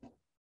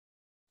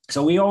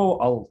 So we owe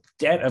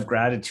a debt of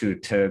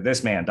gratitude to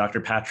this man, Dr.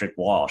 Patrick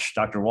Walsh.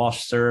 Dr.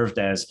 Walsh served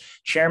as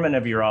chairman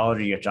of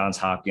urology at Johns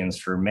Hopkins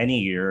for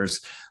many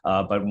years,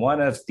 but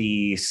one of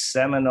the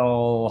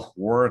seminal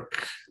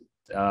work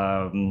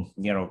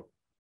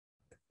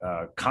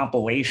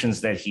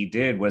compilations that he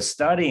did was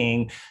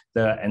studying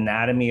the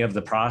anatomy of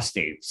the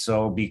prostate.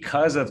 So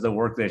because of the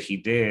work that he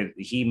did,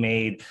 he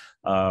made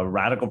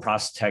radical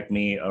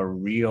prostatectomy a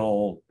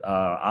real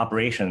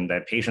operation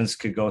that patients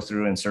could go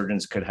through and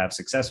surgeons could have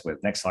success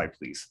with. Next slide,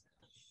 please.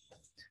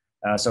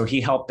 So he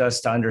helped us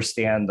to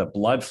understand the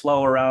blood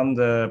flow around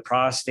the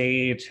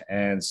prostate,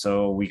 and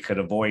so we could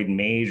avoid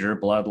major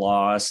blood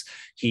loss.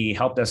 He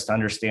helped us to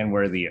understand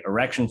where the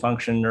erection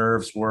function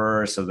nerves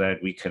were so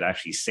that we could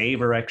actually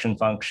save erection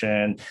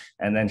function.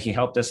 And then he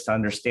helped us to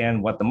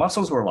understand what the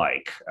muscles were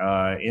like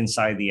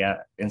inside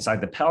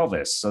the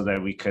pelvis so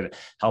that we could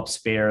help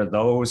spare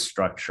those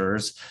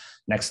structures.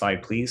 Next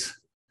slide, please.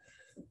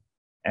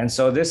 And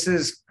so this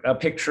is a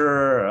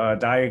picture, a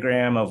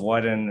diagram of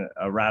what a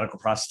radical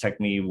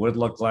prostatectomy would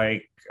look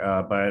like,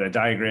 but a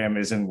diagram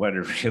isn't what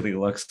it really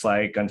looks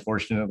like.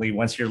 Unfortunately,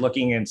 once you're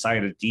looking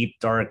inside a deep,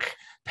 dark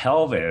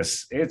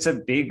pelvis, it's a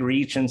big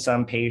reach in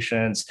some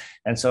patients.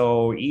 And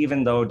so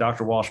even though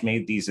Dr. Walsh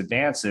made these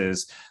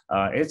advances,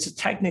 it's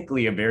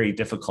technically a very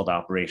difficult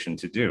operation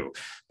to do,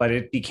 but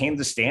it became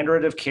the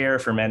standard of care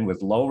for men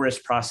with low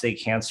risk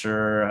prostate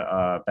cancer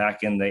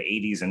back in the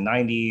 80s and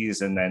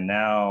 90s. And then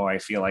now I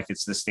feel like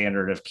it's the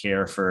standard of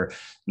care for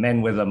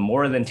men with a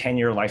more than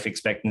 10-year life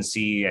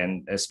expectancy,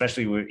 and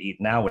especially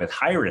now with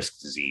high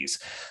risk disease.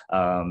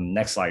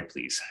 Next slide,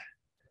 please.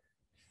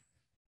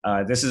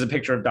 This is a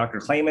picture of Dr.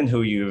 Clayman,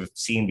 who you've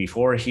seen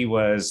before. He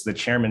was the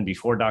chairman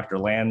before Dr.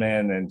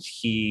 Landman, and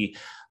he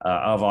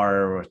of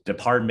our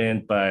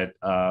department, but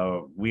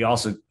we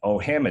also owe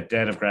him a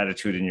debt of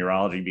gratitude in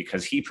urology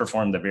because he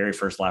performed the very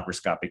first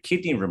laparoscopic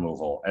kidney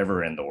removal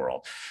ever in the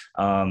world.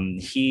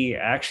 He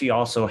actually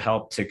also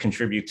helped to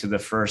contribute to the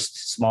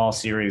first small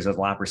series of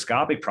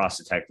laparoscopic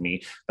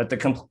prostatectomy, but the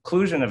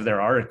conclusion of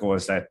their article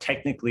was that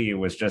technically it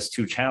was just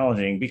too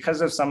challenging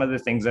because of some of the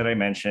things that I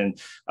mentioned.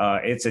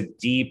 It's a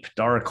deep,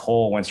 dark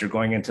hole once you're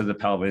going into the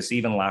pelvis,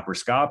 even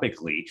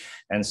laparoscopically.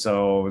 And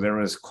so there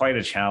was quite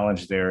a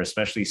challenge there,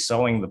 especially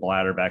sewing the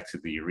bladder back to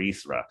the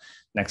urethra.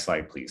 Next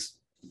slide, please.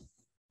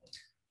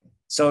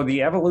 So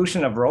the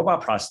evolution of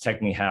robot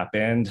prostatectomy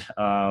happened,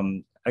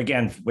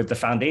 again, with the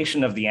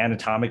foundation of the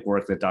anatomic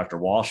work that Dr.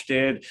 Walsh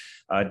did.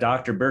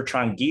 Dr.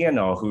 Bertrand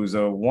Guillenot, who's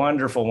a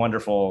wonderful,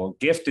 wonderful,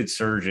 gifted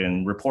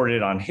surgeon,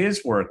 reported on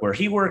his work where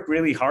he worked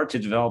really hard to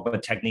develop a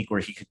technique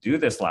where he could do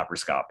this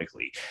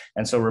laparoscopically.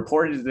 And so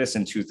reported this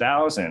in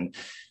 2000.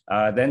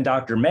 Then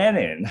Dr.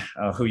 Menon,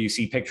 who you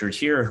see pictured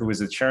here, who was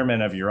the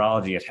chairman of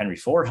urology at Henry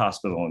Ford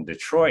Hospital in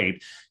Detroit,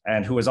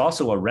 and who was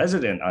also a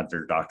resident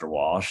under Dr.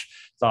 Walsh,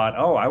 thought,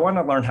 oh, I want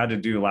to learn how to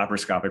do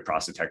laparoscopic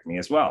prostatectomy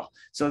as well.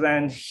 So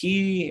then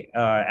he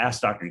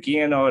asked Dr.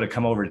 Guillenot to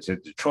come over to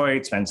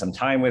Detroit, spend some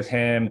time with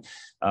him,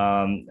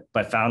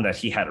 but found that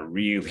he had a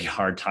really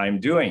hard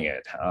time doing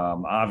it.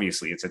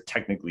 Obviously, it's a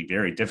technically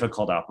very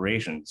difficult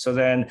operation. So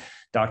then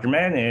Dr.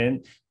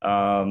 Menon,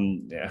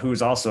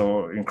 who's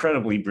also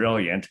incredibly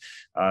brilliant,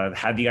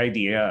 had the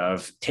idea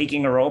of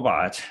taking a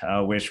robot,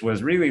 which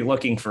was really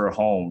looking for a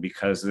home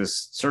because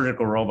this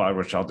surgical robot,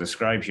 which I'll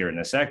describe here in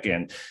a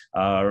second,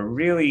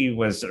 really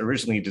was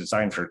originally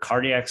designed for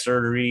cardiac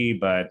surgery,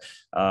 but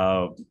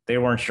they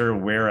weren't sure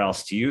where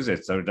else to use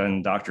it. So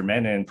then Dr.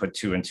 Menon put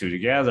 2 and 2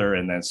 together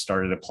and then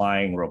started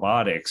applying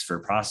robotics for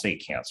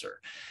prostate cancer.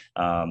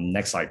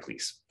 Next slide,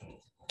 please.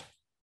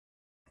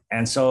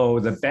 And so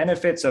the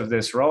benefits of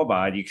this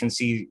robot, you can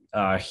see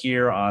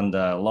here on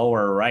the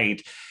lower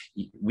right,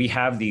 we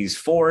have these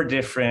 4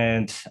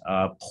 different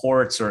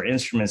ports or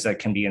instruments that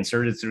can be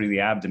inserted through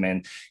the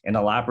abdomen in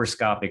a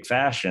laparoscopic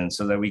fashion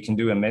so that we can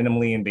do a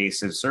minimally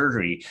invasive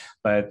surgery.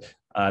 But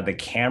the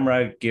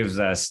camera gives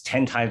us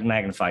 10 times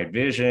magnified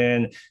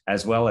vision,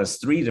 as well as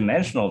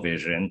 3-dimensional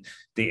vision.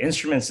 The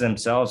instruments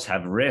themselves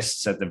have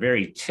wrists at the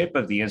very tip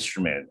of the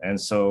instrument. And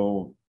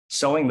so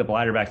sewing the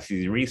bladder back to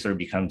the urethra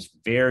becomes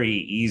very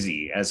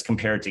easy as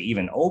compared to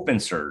even open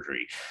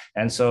surgery.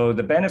 And so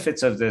the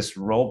benefits of this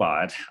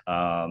robot,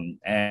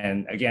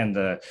 and again,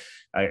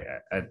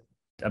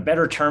 a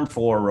better term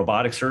for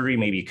robotic surgery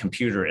may be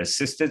computer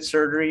assisted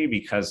surgery,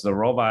 because the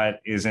robot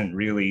isn't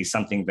really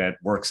something that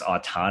works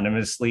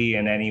autonomously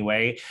in any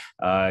way.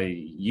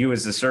 You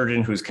as the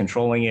surgeon who's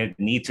controlling it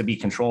need to be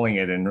controlling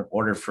it in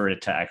order for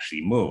it to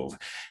actually move.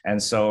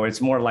 And so it's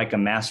more like a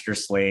master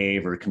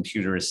slave or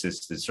computer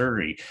assisted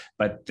surgery.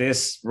 But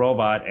this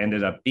robot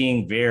ended up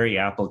being very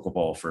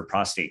applicable for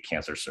prostate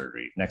cancer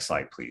surgery. Next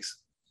slide, please.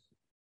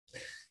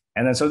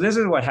 And then, so this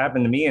is what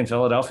happened to me in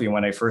Philadelphia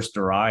when I first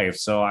arrived.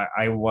 So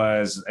I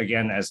was,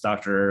 again, as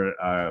Dr.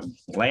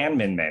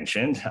 Landman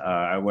mentioned,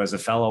 I was a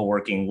fellow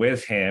working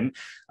with him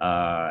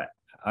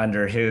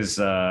under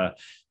his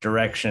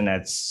direction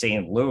at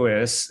St.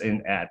 Louis,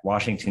 at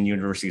Washington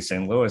University,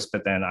 St. Louis.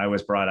 But then I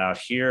was brought out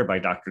here by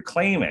Dr.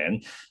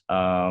 Clayman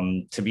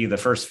to be the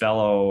first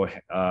fellow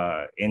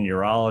in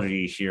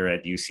urology here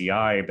at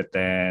UCI. But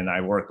then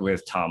I worked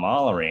with Tom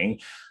Ollering,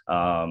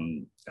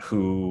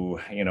 who,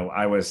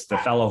 I was the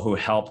fellow who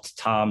helped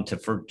Tom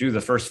to do the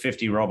first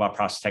 50 robot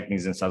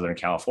prostatectomies in Southern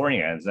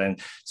California. And then,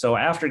 so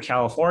after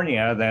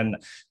California, then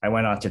I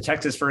went on to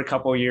Texas for a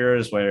couple of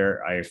years,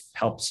 where I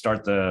helped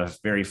start the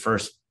very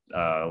first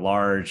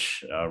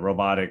large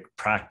robotic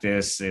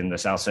practice in the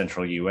South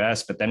Central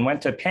US, but then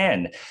went to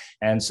Penn.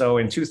 And so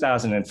in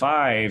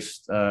 2005,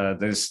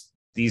 this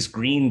these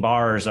green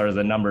bars are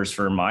the numbers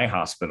for my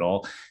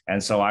hospital.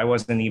 And so I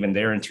wasn't even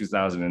there in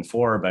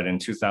 2004, but in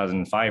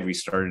 2005, we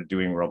started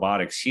doing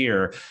robotics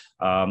here.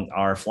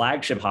 Our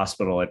flagship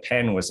hospital at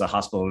Penn was the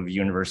Hospital of the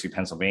University of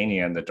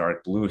Pennsylvania in the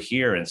dark blue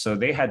here. And so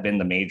they had been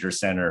the major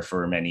center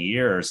for many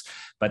years.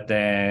 But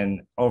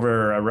then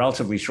over a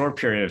relatively short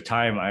period of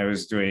time, I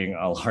was doing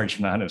a large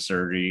amount of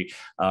surgery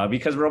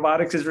because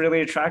robotics is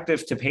really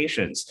attractive to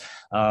patients.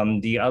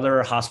 The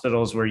other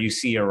hospitals where you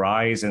see a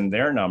rise in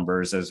their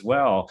numbers as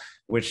well,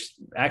 which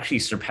actually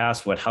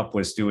surpassed what HUP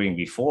was doing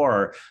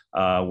before,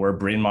 were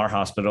Bryn Mawr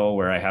Hospital,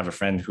 where I have a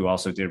friend who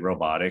also did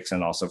robotics,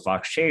 and also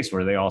Fox Chase,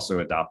 where they also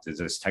adopted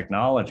this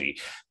technology.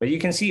 But you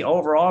can see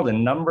overall the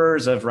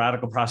numbers of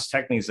radical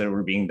prostatectomies that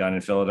were being done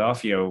in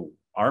Philadelphia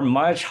are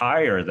much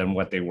higher than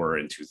what they were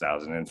in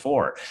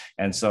 2004.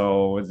 And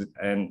so,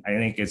 and I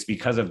think it's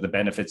because of the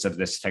benefits of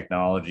this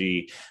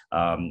technology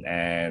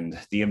and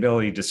the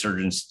ability to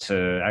surgeons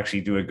to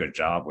actually do a good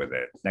job with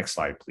it. Next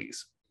slide,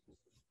 please.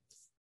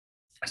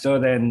 So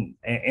then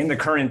in the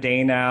current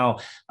day now,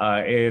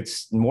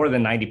 it's more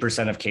than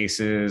 90% of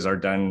cases are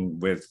done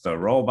with the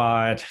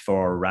robot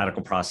for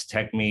radical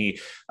prostatectomy.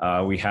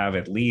 We have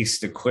at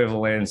least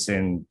equivalents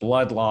in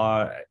blood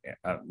loss.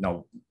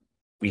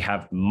 We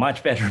have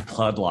much better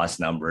blood loss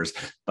numbers,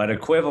 but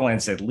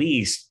equivalents at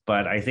least,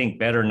 but I think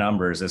better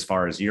numbers as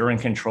far as urine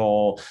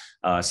control,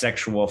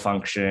 sexual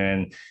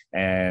function,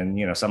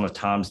 and some of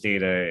Tom's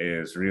data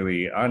is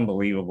really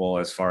unbelievable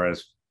as far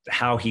as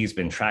how he's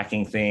been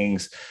tracking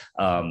things.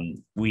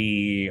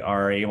 We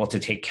are able to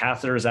take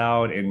catheters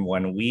out in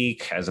 1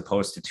 week as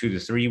opposed to 2 to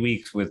 3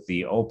 weeks with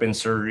the open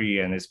surgery.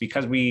 And it's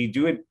because we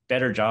do a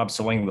better job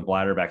sewing the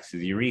bladder back to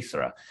the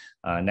urethra.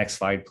 Next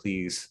slide,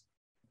 please.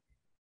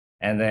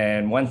 And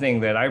then one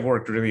thing that I've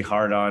worked really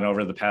hard on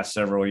over the past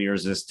several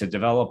years is to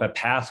develop a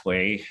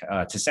pathway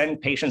to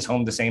send patients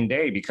home the same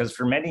day, because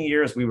for many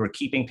years we were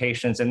keeping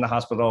patients in the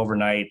hospital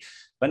overnight,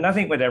 but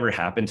nothing would ever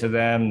happen to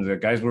them. The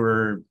guys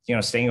were,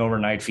 staying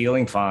overnight,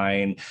 feeling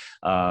fine.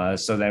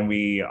 So then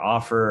we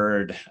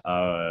offered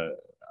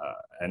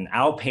an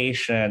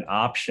outpatient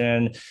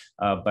option,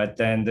 but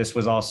then this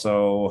was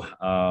also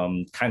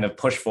kind of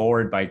pushed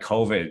forward by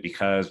COVID,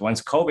 because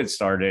once COVID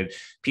started,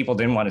 people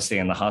didn't want to stay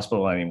in the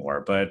hospital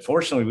anymore. But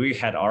fortunately, we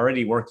had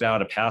already worked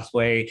out a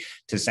pathway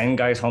to send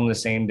guys home the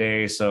same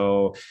day.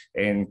 So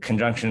in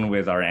conjunction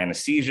with our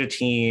anesthesia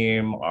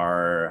team,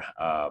 our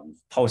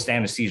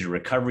post-anesthesia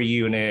recovery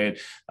unit,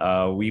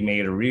 we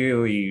made a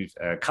really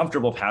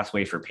comfortable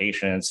pathway for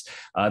patients.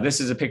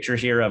 This is a picture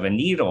here of a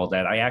needle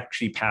that I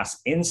actually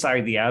pass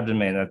inside the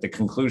abdomen at the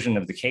conclusion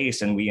of the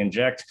case, and we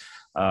inject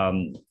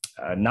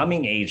a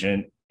numbing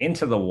agent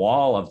into the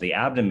wall of the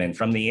abdomen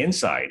from the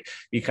inside,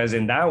 because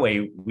in that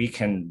way we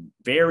can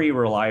very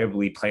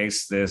reliably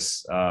place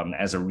this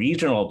as a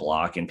regional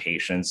block in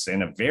patients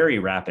in a very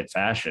rapid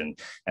fashion.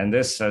 And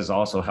this has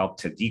also helped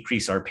to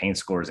decrease our pain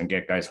scores and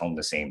get guys home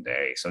the same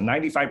day. So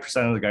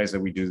 95% of the guys that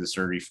we do the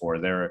surgery for,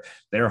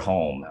 they're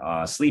home,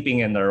 sleeping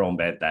in their own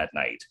bed that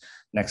night.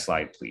 Next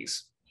slide,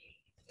 please.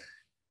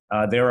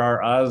 There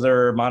are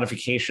other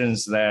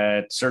modifications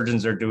that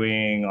surgeons are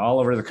doing all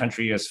over the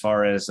country as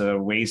far as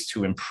ways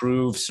to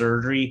improve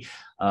surgery.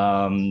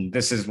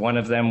 This is one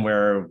of them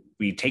where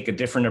we take a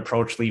different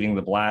approach, leaving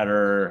the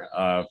bladder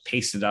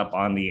pasted up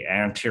on the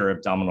anterior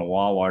abdominal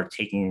wall while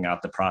taking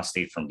out the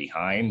prostate from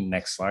behind.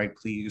 Next slide,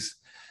 please.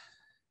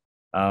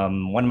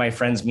 One of my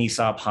friends,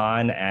 Misop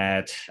Han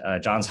at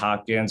Johns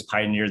Hopkins,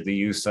 pioneered the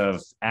use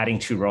of adding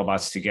 2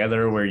 robots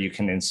together, where you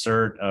can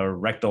insert a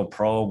rectal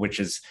probe, which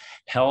is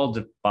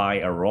held by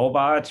a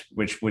robot,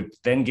 which would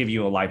then give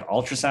you a live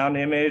ultrasound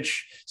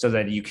image so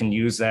that you can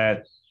use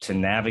that to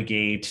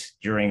navigate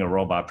during a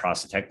robot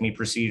prostatectomy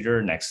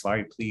procedure. Next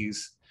slide,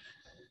 please.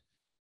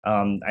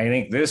 I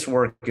think this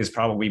work is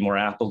probably more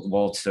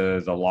applicable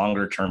to the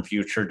longer term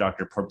future.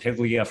 Dr.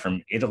 Porpiglia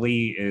from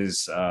Italy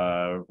is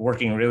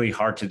working really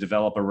hard to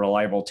develop a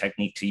reliable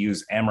technique to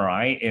use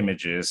MRI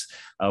images,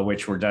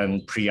 which were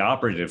done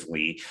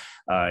preoperatively,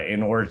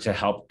 in order to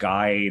help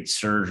guide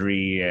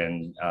surgery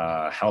and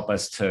help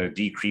us to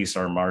decrease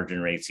our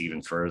margin rates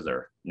even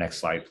further. Next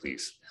slide,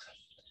 please.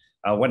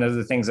 One of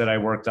the things that I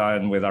worked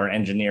on with our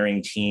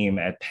engineering team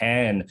at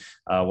Penn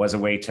was a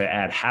way to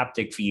add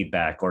haptic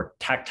feedback or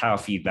tactile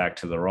feedback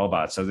to the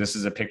robot. So this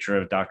is a picture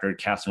of Dr.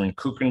 Catherine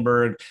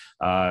Kuchenberg,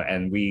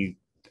 and we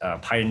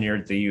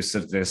pioneered the use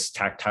of this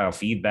tactile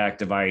feedback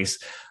device.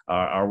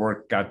 Our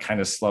work got kind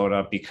of slowed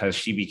up because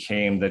she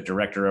became the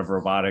director of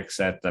robotics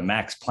at the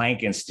Max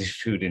Planck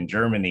Institute in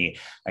Germany.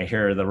 I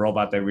hear the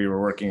robot that we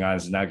were working on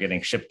is now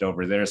getting shipped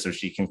over there so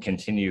she can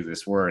continue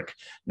this work.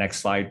 Next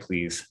slide,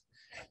 please.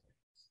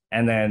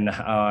 And then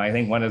I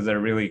think one of the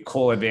really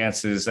cool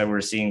advances that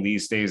we're seeing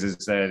these days is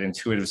that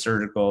Intuitive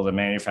Surgical, the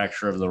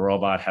manufacturer of the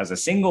robot, has a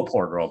single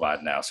port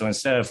robot now. So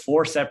instead of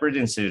 4 separate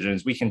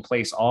incisions, we can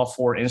place all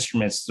 4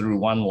 instruments through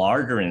one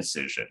larger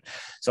incision.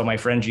 So my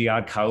friend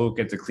Jihad Kaouk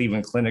at the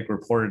Cleveland Clinic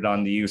reported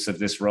on the use of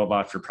this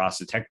robot for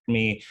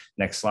prostatectomy.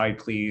 Next slide,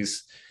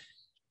 please.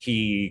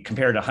 he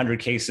compared 100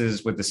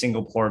 cases with the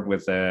single port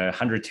with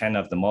 110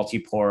 of the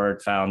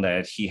multi-port, found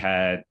that he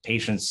had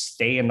patients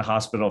stay in the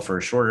hospital for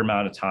a shorter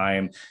amount of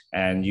time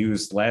and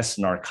use less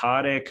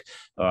narcotic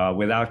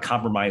without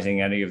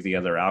compromising any of the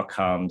other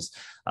outcomes.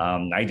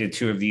 I did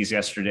 2 of these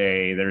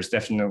yesterday. There's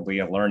definitely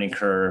a learning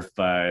curve,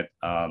 but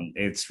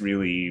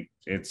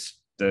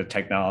the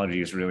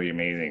technology is really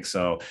amazing.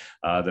 So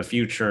the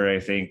future, I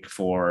think,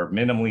 for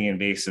minimally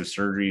invasive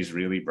surgery is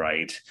really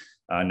bright.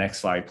 Next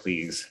slide,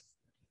 please.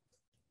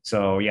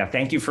 So yeah,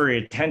 thank you for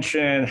your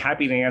attention.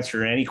 Happy to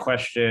answer any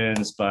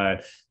questions,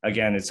 but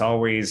again, it's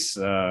always,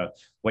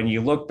 when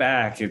you look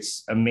back,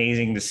 it's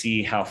amazing to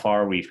see how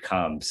far we've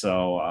come.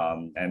 So,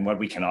 and what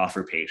we can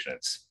offer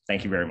patients.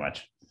 Thank you very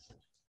much.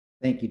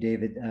 Thank you,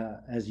 David.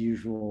 As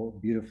usual,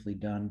 beautifully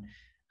done.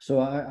 So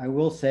I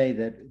will say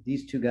that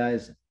these 2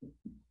 guys,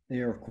 they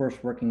are of course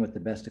working with the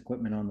best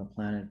equipment on the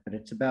planet, but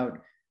it's about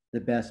the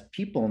best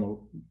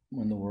people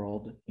in the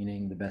world,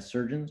 meaning the best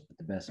surgeons, but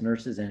the best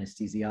nurses,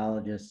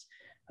 anesthesiologists,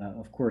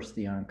 of course,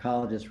 the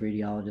oncologists,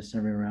 radiologists,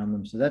 everything around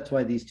them. So that's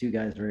why these 2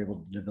 guys are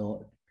able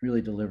to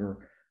really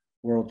deliver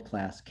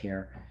world-class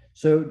care.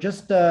 So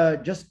just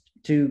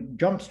to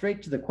jump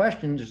straight to the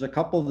questions, there's a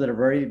couple that have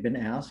already been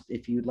asked.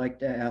 If you'd like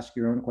to ask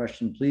your own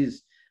question,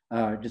 please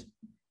just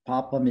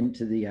pop them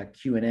into the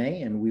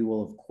Q&A, and we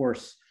will, of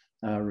course,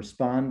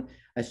 respond.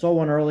 I saw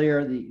one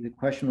earlier. The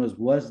question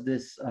was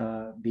this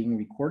being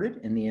recorded?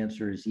 And the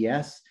answer is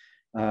yes.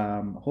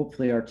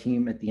 Hopefully our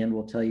team at the end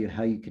will tell you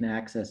how you can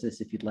access this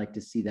if you'd like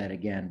to see that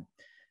again.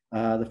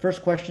 The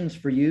first question is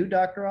for you,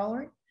 Dr.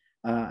 Allering.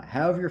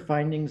 How have your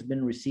findings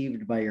been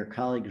received by your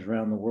colleagues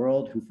around the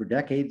world who for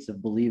decades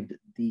have believed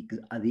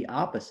the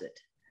opposite?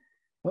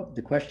 Oh,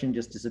 the question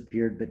just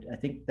disappeared, but I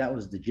think that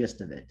was the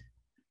gist of it.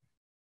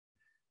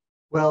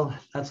 Well,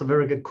 that's a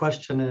very good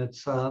question.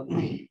 It's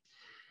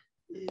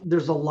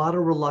there's a lot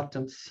of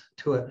reluctance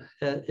to it.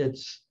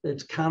 It's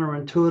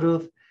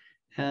counterintuitive,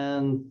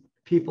 and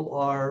people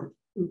are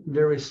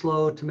very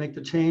slow to make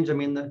the change. I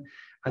mean,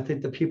 I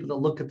think the people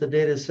that look at the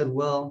data said,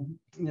 well,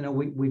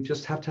 we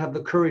just have to have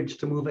the courage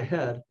to move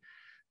ahead.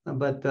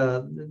 But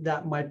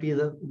that might be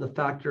the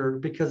factor,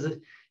 because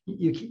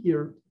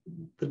the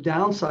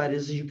downside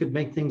is you could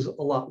make things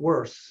a lot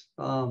worse.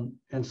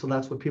 And so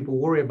that's what people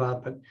worry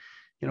about. But,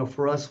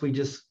 for us,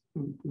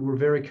 we're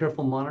very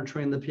careful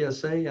monitoring the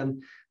PSA,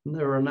 and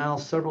there are now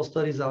several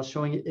studies out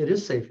showing it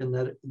is safe and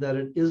that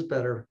it is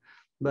better.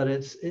 But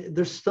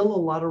there's still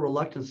a lot of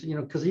reluctance,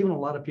 because even a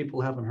lot of people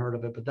haven't heard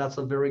of it. But that's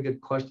a very good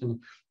question.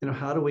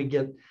 How do we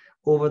get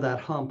over that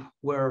hump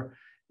where,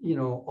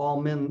 all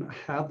men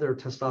have their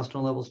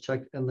testosterone levels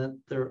checked and that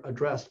they're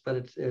addressed?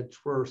 But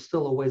we're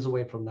still a ways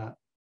away from that.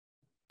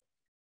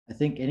 I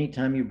think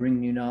anytime you bring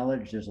new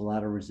knowledge, there's a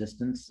lot of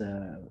resistance.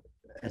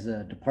 As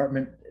a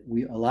department,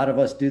 a lot of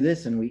us do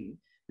this, and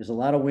there's a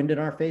lot of wind in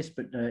our face.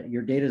 But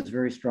your data is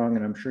very strong,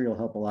 and I'm sure you'll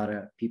help a lot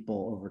of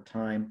people over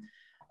time.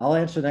 I'll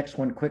answer the next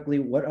one quickly.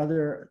 What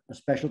other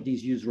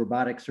specialties use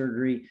robotic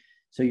surgery?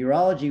 So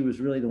urology was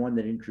really the one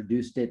that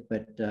introduced it,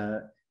 but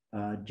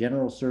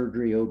general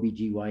surgery,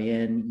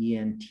 OBGYN,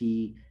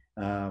 ENT,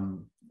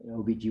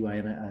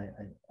 OBGYN,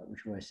 which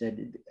I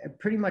said,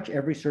 pretty much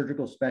every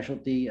surgical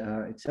specialty,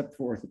 except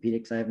for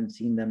orthopedics, I haven't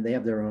seen them. They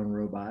have their own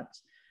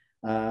robots.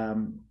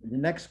 The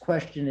next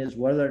question is,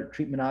 what other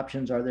treatment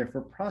options are there for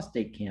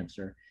prostate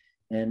cancer?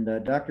 And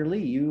Dr.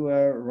 Lee, you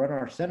run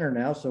our center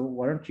now, so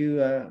why don't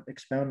you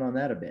expound on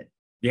that a bit?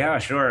 Yeah,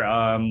 sure.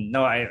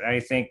 No, I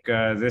think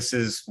this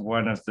is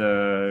one of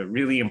the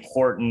really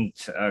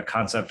important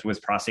concepts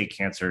with prostate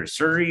cancer.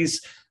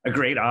 Surgery's a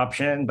great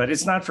option, but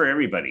it's not for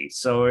everybody.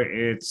 So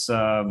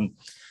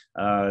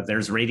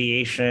there's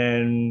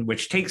radiation,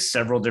 which takes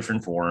several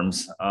different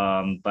forms,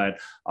 but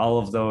all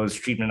of those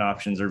treatment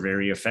options are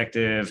very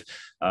effective.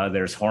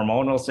 There's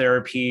hormonal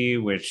therapy,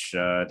 which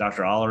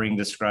Dr. Allering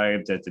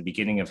described at the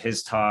beginning of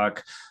his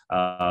talk.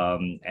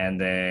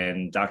 And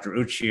then Dr.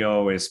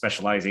 Uccio is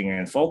specializing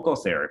in focal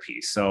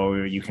therapy. So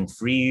you can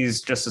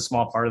freeze just a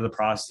small part of the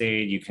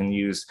prostate. You can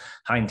use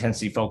high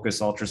intensity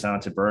focused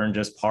ultrasound to burn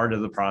just part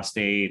of the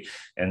prostate.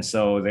 And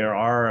so there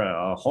are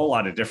a whole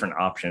lot of different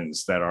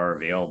options that are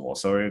available.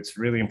 So it's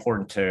really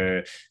important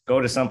to go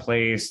to some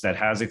place that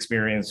has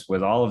experience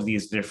with all of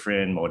these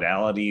different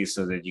modalities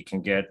so that you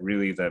can get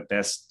really the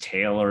best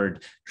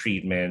tailored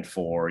treatment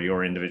for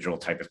your individual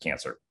type of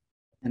cancer.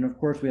 And of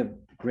course, we have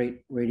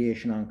great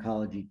radiation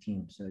oncology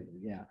team. So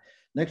yeah.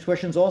 Next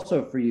question is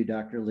also for you,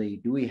 Dr. Lee.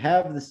 Do we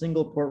have the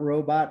single port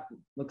robot?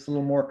 Looks a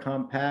little more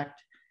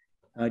compact.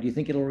 Do you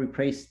think it'll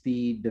replace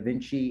the Da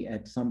Vinci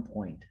at some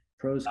point?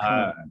 Pros,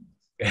 cons?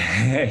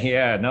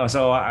 Yeah, no.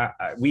 So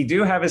we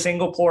do have a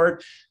single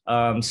port.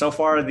 So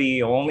far,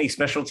 the only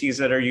specialties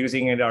that are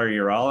using it are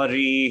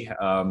urology,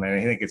 and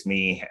I think it's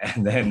me,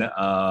 and then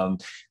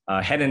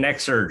head and neck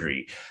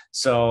surgery.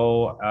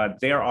 So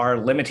there are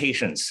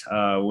limitations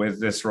with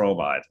this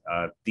robot.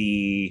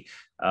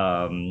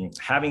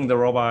 Having the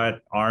robot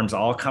arms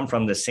all come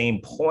from the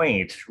same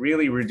point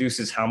really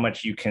reduces how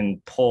much you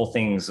can pull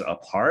things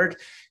apart.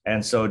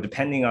 And so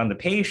depending on the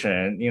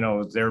patient,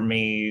 there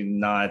may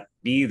not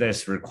be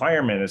this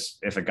requirement is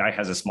if a guy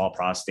has a small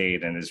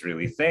prostate and is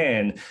really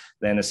thin,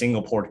 then a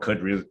single port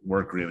could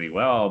work really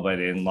well. But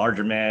in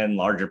larger men,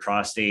 larger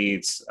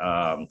prostates,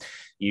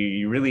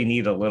 you really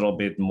need a little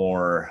bit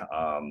more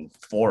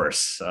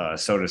force,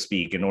 so to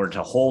speak, in order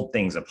to hold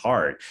things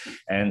apart.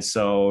 And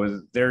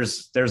so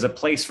there's a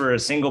place for a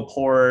single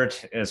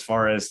port as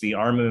far as the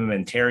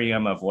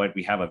armamentarium of what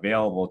we have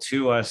available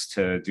to us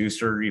to do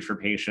surgery for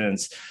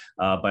patients.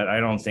 But I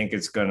don't think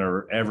it's going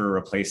to ever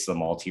replace the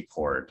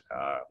multi-port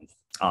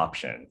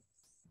option.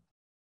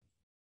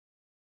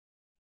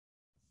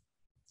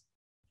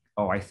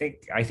 Oh, I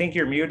think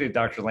you're muted,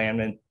 Dr.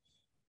 Landman.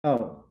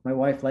 Oh, my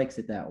wife likes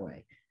it that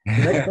way. The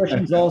next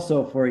question is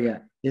also for you.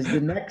 Do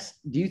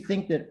you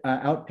think that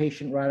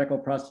outpatient radical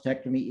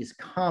prostatectomy is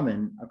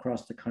common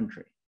across the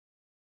country?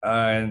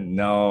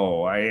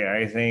 No,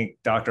 I think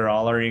Dr.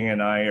 Allering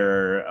and I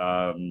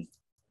are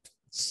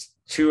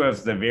two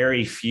of the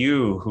very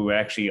few who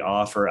actually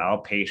offer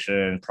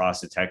outpatient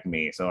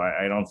prostatectomy. So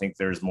I don't think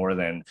there's more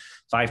than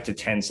 5 to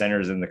 10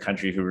 centers in the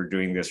country who are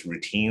doing this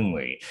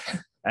routinely.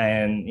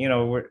 And,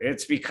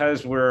 it's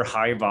because we're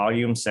high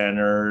volume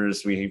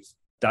centers. We've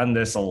done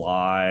this a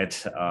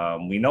lot.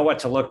 We know what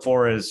to look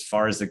for as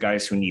far as the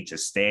guys who need to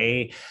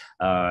stay.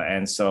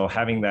 And so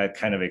having that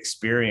kind of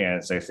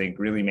experience, I think,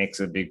 really makes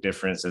a big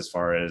difference as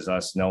far as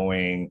us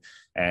knowing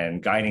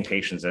and guiding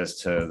patients as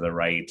to the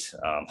right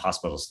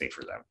hospital stay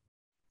for them.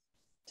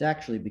 It's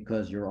actually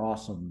because you're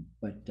awesome,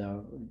 but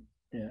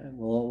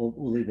we'll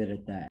leave it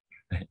at that.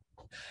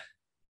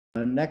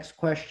 Next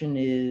question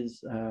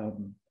is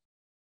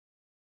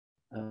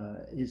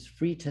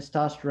free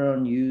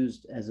testosterone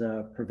used as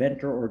a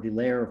preventer or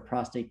delayer of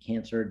prostate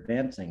cancer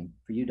advancing?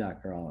 For you,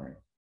 Dr. Allering.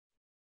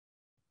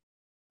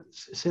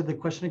 Say the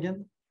question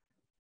again.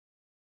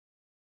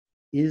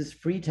 Is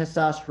free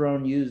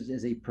testosterone used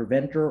as a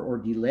preventer or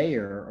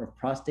delayer of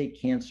prostate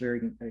cancer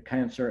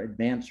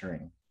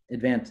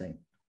advancing?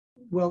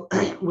 Well,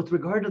 with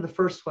regard to the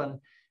first one,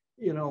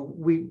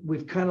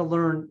 we've kind of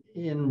learned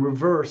in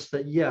reverse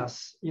that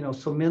yes,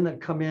 so men that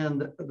come in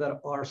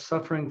that are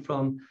suffering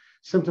from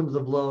symptoms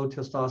of low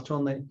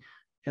testosterone,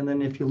 and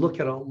then if you look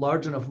at a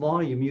large enough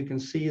volume, you can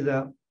see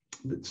that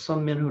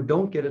some men who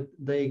don't get it,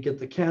 they get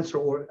the cancer,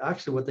 or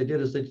actually what they did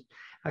is they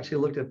actually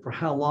looked at for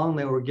how long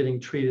they were getting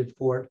treated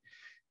for it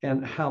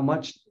and how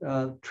much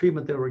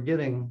treatment they were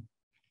getting,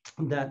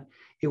 that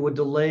it would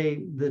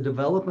delay the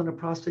development of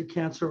prostate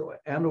cancer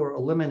and or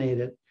eliminate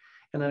it.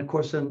 And then of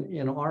course,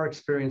 in our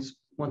experience,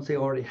 once they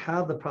already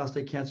have the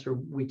prostate cancer,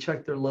 we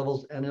check their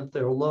levels. And if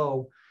they're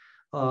low,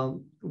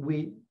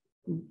 we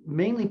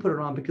mainly put it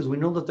on because we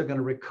know that they're going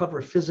to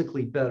recover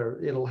physically better.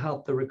 It'll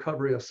help the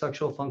recovery of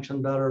sexual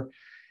function better.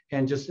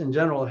 And just in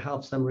general, it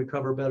helps them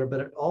recover better, but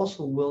it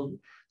also will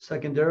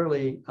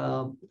secondarily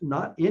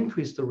not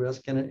increase the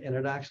risk, and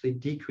it actually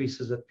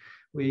decreases it.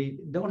 We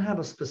don't have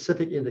a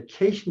specific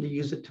indication to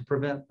use it to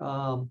prevent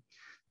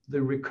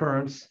the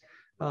recurrence,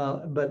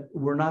 but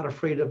we're not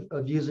afraid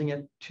of using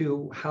it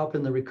to help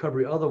in the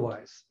recovery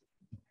otherwise.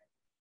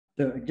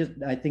 So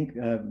I think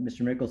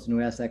Mr. Mickelson,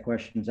 who asked that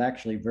question, is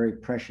actually very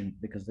prescient,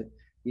 because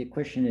the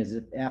question is,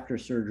 if after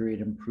surgery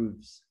it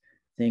improves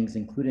things,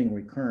 including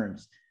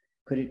recurrence,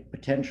 could it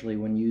potentially,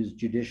 when used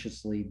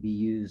judiciously, be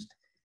used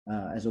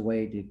as a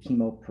way to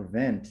chemo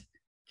prevent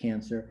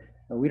cancer?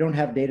 We don't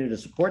have data to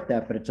support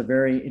that, but it's a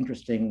very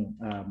interesting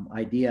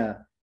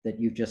idea that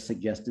you've just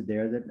suggested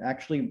there that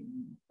actually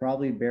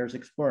probably bears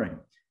exploring.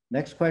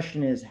 Next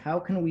question is, how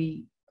can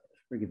we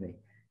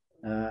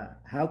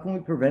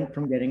prevent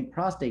from getting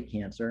prostate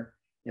cancer?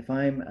 If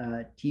I'm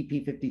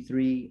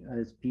TP53,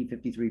 as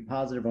P53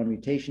 positive on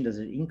mutation, does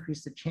it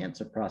increase the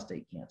chance of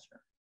prostate cancer?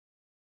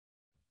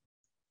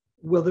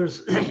 Well,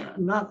 there's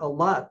not a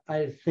lot,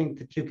 I think,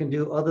 that you can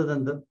do, other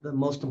than the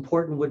most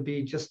important would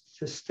be just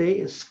to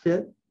stay as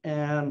fit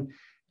and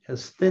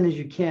as thin as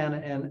you can.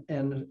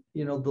 And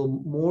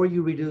the more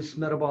you reduce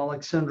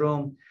metabolic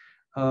syndrome,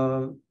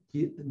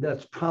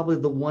 that's probably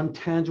the one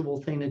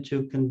tangible thing that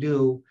you can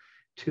do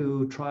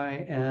to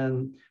try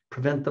and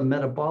prevent the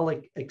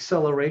metabolic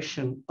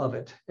acceleration of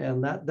it.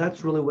 And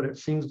that's really what it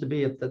seems to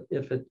be.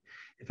 If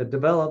it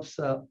develops,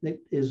 it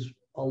is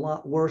a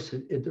lot worse,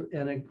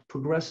 and it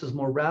progresses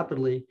more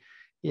rapidly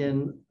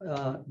in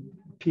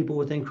people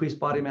with increased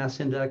body mass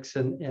index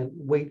and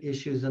weight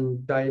issues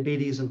and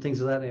diabetes and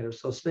things of that nature.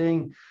 So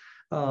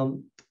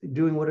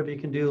doing whatever you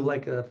can do,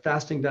 like a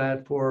fasting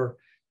diet to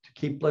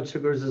keep blood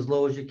sugars as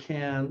low as you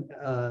can.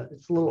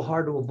 It's a little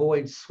hard to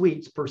avoid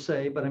sweets per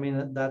se, but I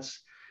mean,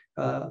 that's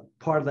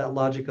part of that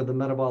logic of the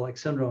metabolic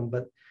syndrome.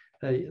 But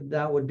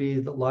that would be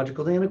the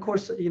logical thing. And of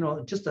course,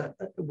 just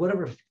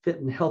whatever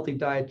fit and healthy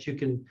diet you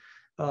can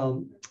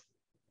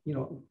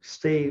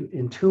stay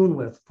in tune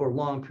with for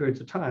long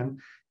periods of time,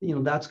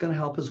 that's going to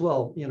help as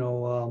well.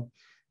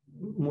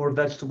 More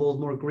vegetables,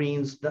 more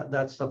greens,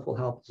 that stuff will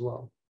help as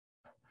well.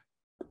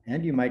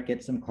 And you might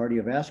get some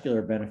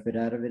cardiovascular benefit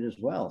out of it as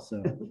well.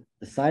 So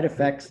the side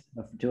effects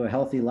to a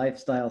healthy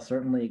lifestyle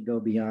certainly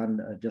go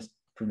beyond just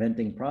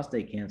preventing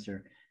prostate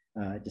cancer.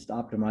 It just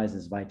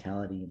optimizes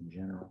vitality in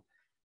general.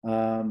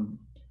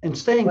 And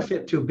staying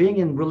fit too, being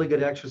in really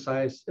good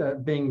exercise,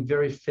 being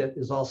very fit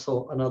is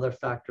also another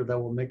factor that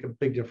will make a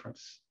big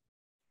difference.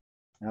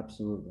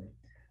 Absolutely.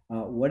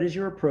 What is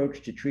your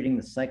approach to treating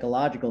the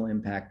psychological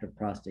impact of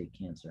prostate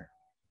cancer?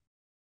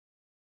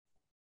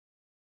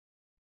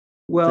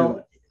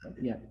 Well, so,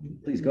 yeah,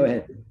 please go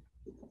ahead.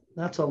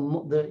 That's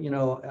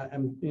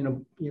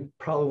you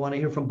probably want to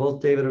hear from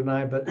both David and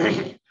I, but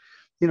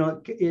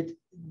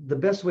the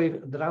best way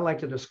that I like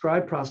to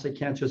describe prostate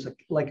cancer is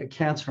like a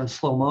cancer in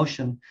slow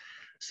motion.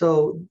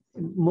 So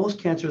most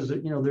cancers,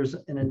 there's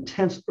an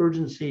intense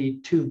urgency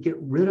to get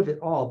rid of it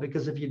all,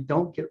 because if you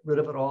don't get rid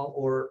of it all,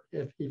 or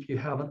if you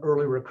have an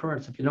early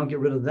recurrence, if you don't get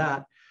rid of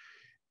that,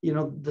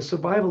 the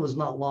survival is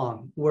not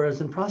long.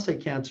 Whereas in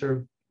prostate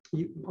cancer,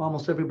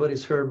 almost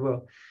everybody's heard,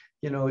 well,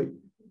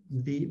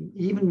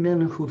 even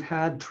men who've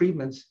had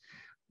treatments,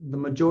 the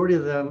majority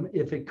of them,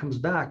 if it comes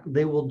back,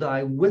 they will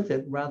die with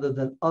it rather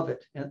than of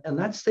it. And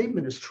that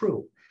statement is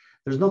true.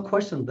 There's no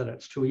question that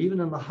it's true.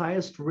 Even in the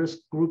highest risk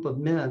group of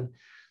men,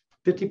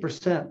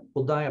 50%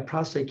 will die of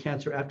prostate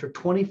cancer after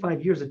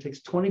 25 years. It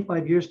takes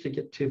 25 years to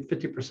get to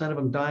 50% of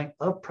them dying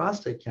of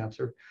prostate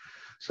cancer.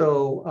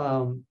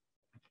 So,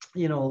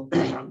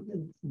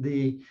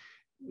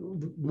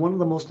 one of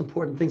the most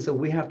important things that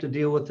we have to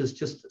deal with is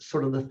just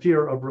sort of the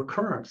fear of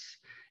recurrence.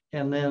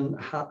 And then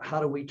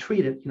how do we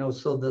treat it?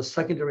 So the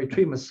secondary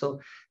treatments. So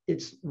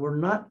we're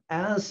not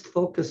as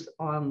focused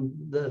on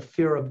the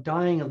fear of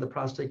dying of the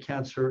prostate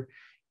cancer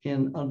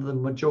under the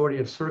majority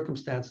of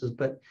circumstances,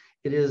 but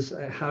it is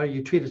how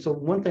you treat it. So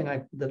one thing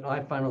that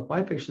I find with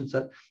my patients,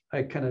 that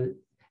I kind of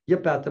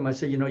yip at them, I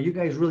say, you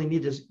guys really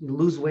need to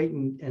lose weight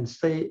and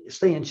stay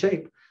in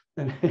shape.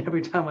 And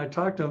every time I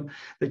talk to them,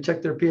 they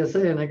check their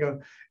PSA and they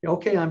go,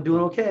 okay, I'm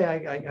doing okay.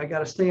 I got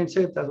to stay in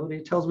shape. That's what he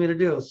tells me to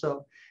do.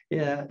 So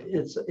yeah,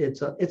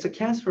 it's a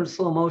cancer in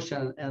slow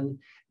motion. And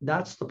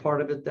that's the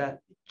part of it that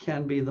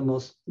can be the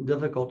most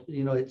difficult.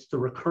 It's the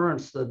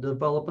recurrence, the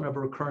development of a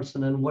recurrence,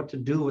 and then what to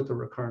do with the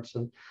recurrence.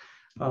 And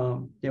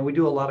we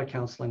do a lot of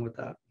counseling with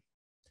that.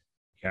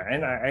 Yeah,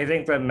 and I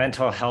think the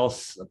mental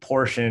health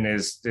portion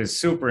is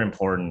super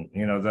important.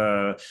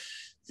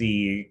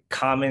 The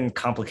common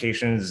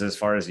complications as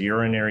far as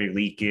urinary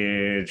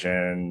leakage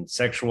and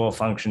sexual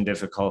function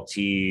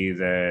difficulty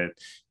that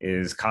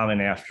is common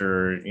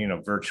after,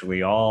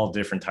 virtually all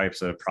different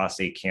types of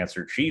prostate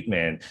cancer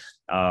treatment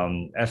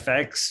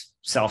affects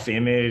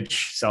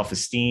self-image,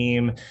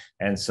 self-esteem.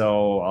 And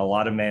so a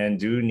lot of men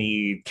do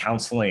need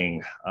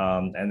counseling.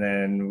 And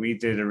then we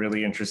did a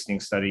really interesting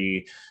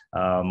study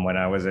when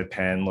I was at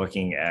Penn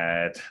looking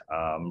at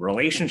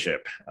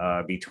relationship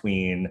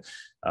between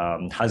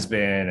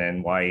husband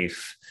and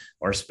wife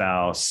or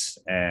spouse,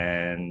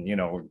 and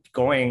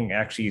going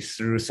actually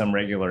through some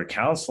regular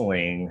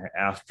counseling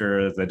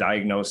after the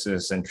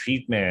diagnosis and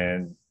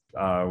treatment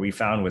we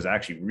found was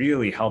actually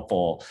really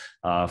helpful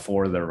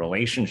for the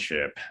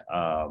relationship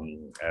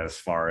as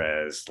far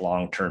as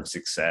long-term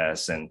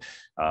success and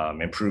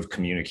improved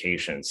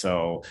communication.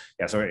 So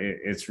yeah, so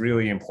it's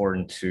really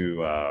important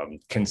to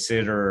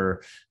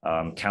consider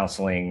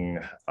counseling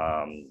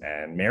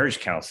and marriage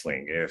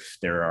counseling if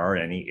there are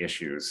any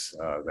issues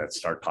that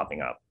start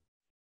popping up.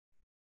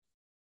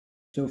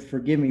 So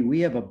forgive me, we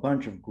have a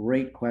bunch of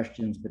great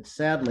questions, but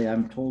sadly,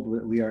 I'm told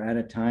that we are out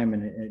of time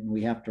and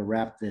we have to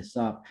wrap this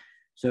up.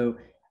 So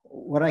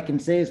what I can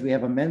say is we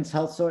have a men's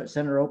health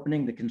center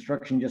opening. The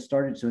construction just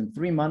started. So in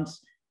 3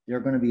 months, there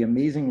are going to be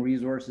amazing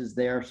resources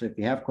there. So if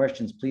you have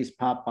questions, please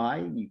pop by.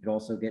 You could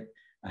also get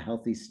a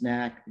healthy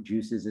snack,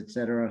 juices,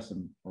 etc.,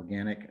 some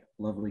organic,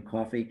 lovely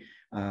coffee,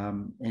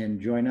 and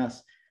join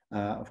us.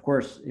 Of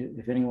course,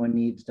 if anyone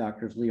needs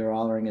Doctors Lee or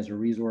Allering as a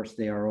resource,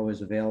 they are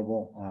always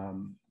available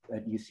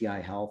at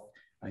UCI Health.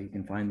 You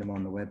can find them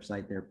on the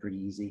website. They're pretty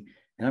easy.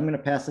 And I'm going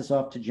to pass this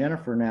off to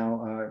Jennifer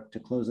now to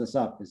close us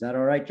up. Is that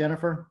all right,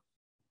 Jennifer?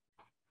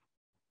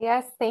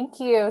 Yes, thank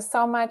you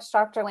so much,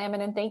 Dr.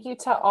 Landman, and thank you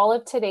to all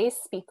of today's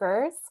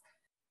speakers.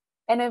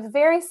 And a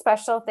very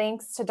special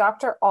thanks to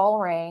Dr.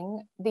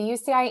 Allring. The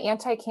UCI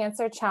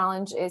Anti-Cancer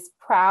Challenge is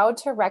proud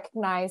to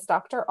recognize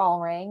Dr.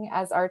 Allring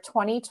as our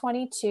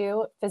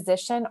 2022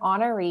 Physician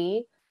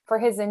Honoree for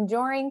his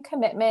enduring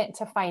commitment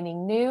to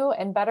finding new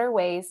and better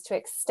ways to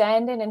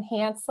extend and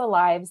enhance the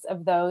lives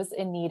of those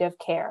in need of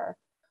care.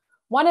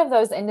 One of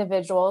those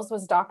individuals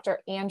was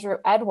Dr. Andrew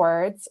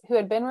Edwards, who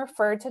had been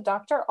referred to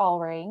Dr.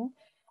 Allring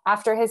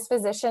after his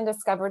physician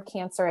discovered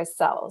cancerous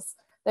cells.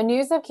 The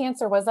news of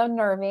cancer was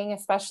unnerving,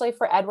 especially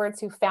for Edwards,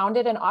 who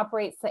founded and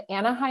operates the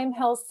Anaheim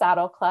Hills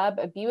Saddle Club,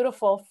 a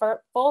beautiful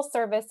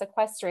full-service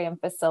equestrian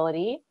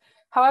facility.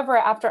 However,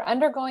 after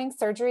undergoing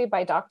surgery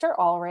by Dr.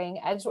 Allring,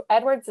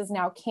 Edwards is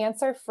now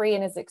cancer-free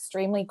and is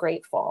extremely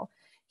grateful.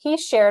 He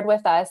shared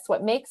with us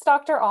what makes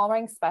Dr.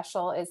 Allring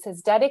special is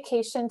his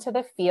dedication to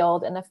the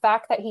field and the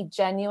fact that he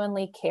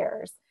genuinely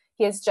cares.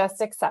 He is just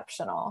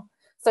exceptional.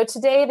 So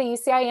today, the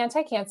UCI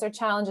Anti-Cancer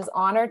Challenge is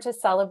honored to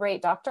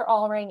celebrate Dr.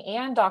 Allring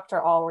and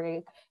Dr.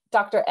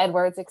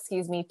 Edwards,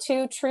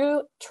 two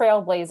true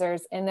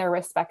trailblazers in their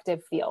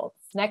respective fields.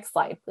 Next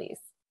slide, please.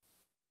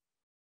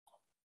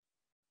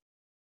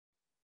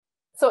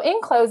 So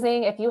in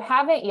closing, if you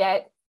haven't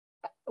yet,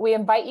 we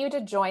invite you to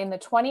join the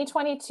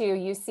 2022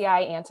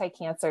 UCI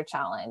Anti-Cancer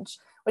Challenge,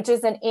 which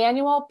is an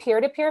annual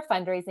peer-to-peer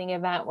fundraising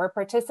event where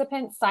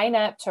participants sign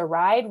up to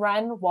ride,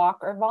 run, walk,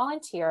 or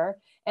volunteer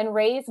and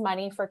raise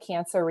money for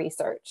cancer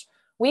research.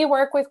 We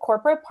work with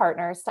corporate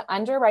partners to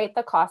underwrite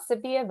the cost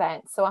of the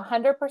event, so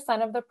 100%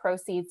 of the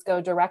proceeds go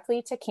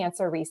directly to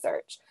cancer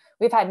research.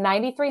 We've had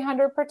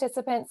 9,300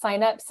 participants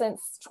sign up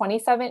since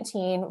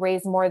 2017,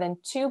 raised more than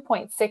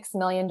 $2.6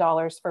 million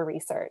for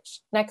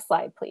research. Next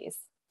slide, please.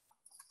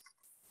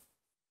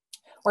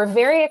 We're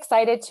very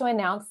excited to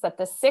announce that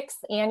the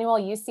 6th annual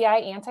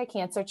UCI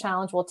Anti-Cancer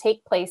Challenge will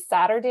take place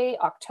Saturday,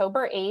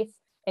 October 8th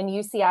in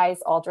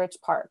UCI's Aldrich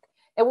Park.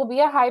 It will be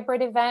a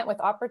hybrid event with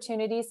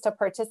opportunities to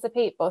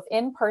participate both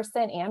in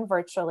person and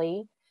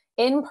virtually.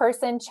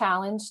 In-person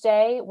challenge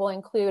day will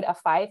include a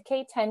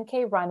 5K,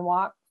 10K run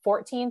walk,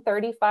 14,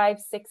 35,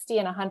 60,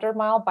 and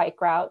 100-mile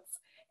bike routes,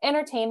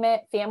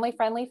 entertainment,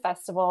 family-friendly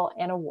festival,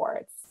 and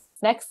awards.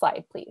 Next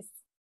slide, please.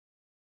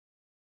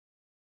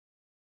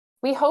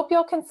 We hope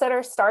you'll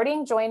consider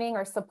starting, joining,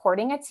 or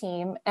supporting a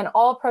team, and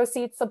all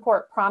proceeds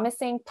support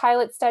promising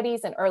pilot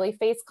studies and early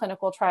phase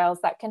clinical trials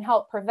that can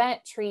help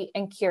prevent, treat,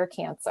 and cure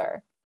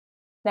cancer.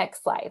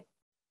 Next slide.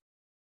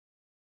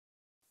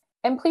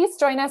 And please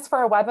join us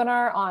for a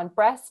webinar on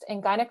breast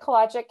and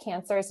gynecologic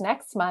cancers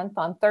next month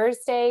on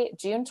Thursday,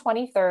 June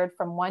 23rd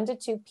from 1 to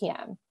 2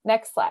 p.m.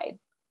 Next slide.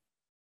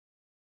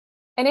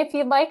 And if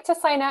you'd like to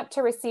sign up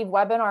to receive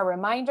webinar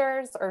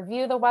reminders or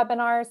view the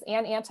webinars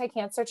and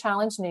Anti-Cancer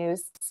Challenge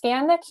news,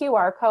 scan the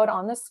QR code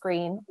on the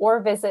screen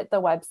or visit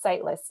the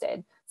website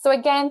listed. So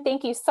again,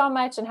 thank you so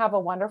much and have a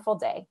wonderful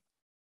day.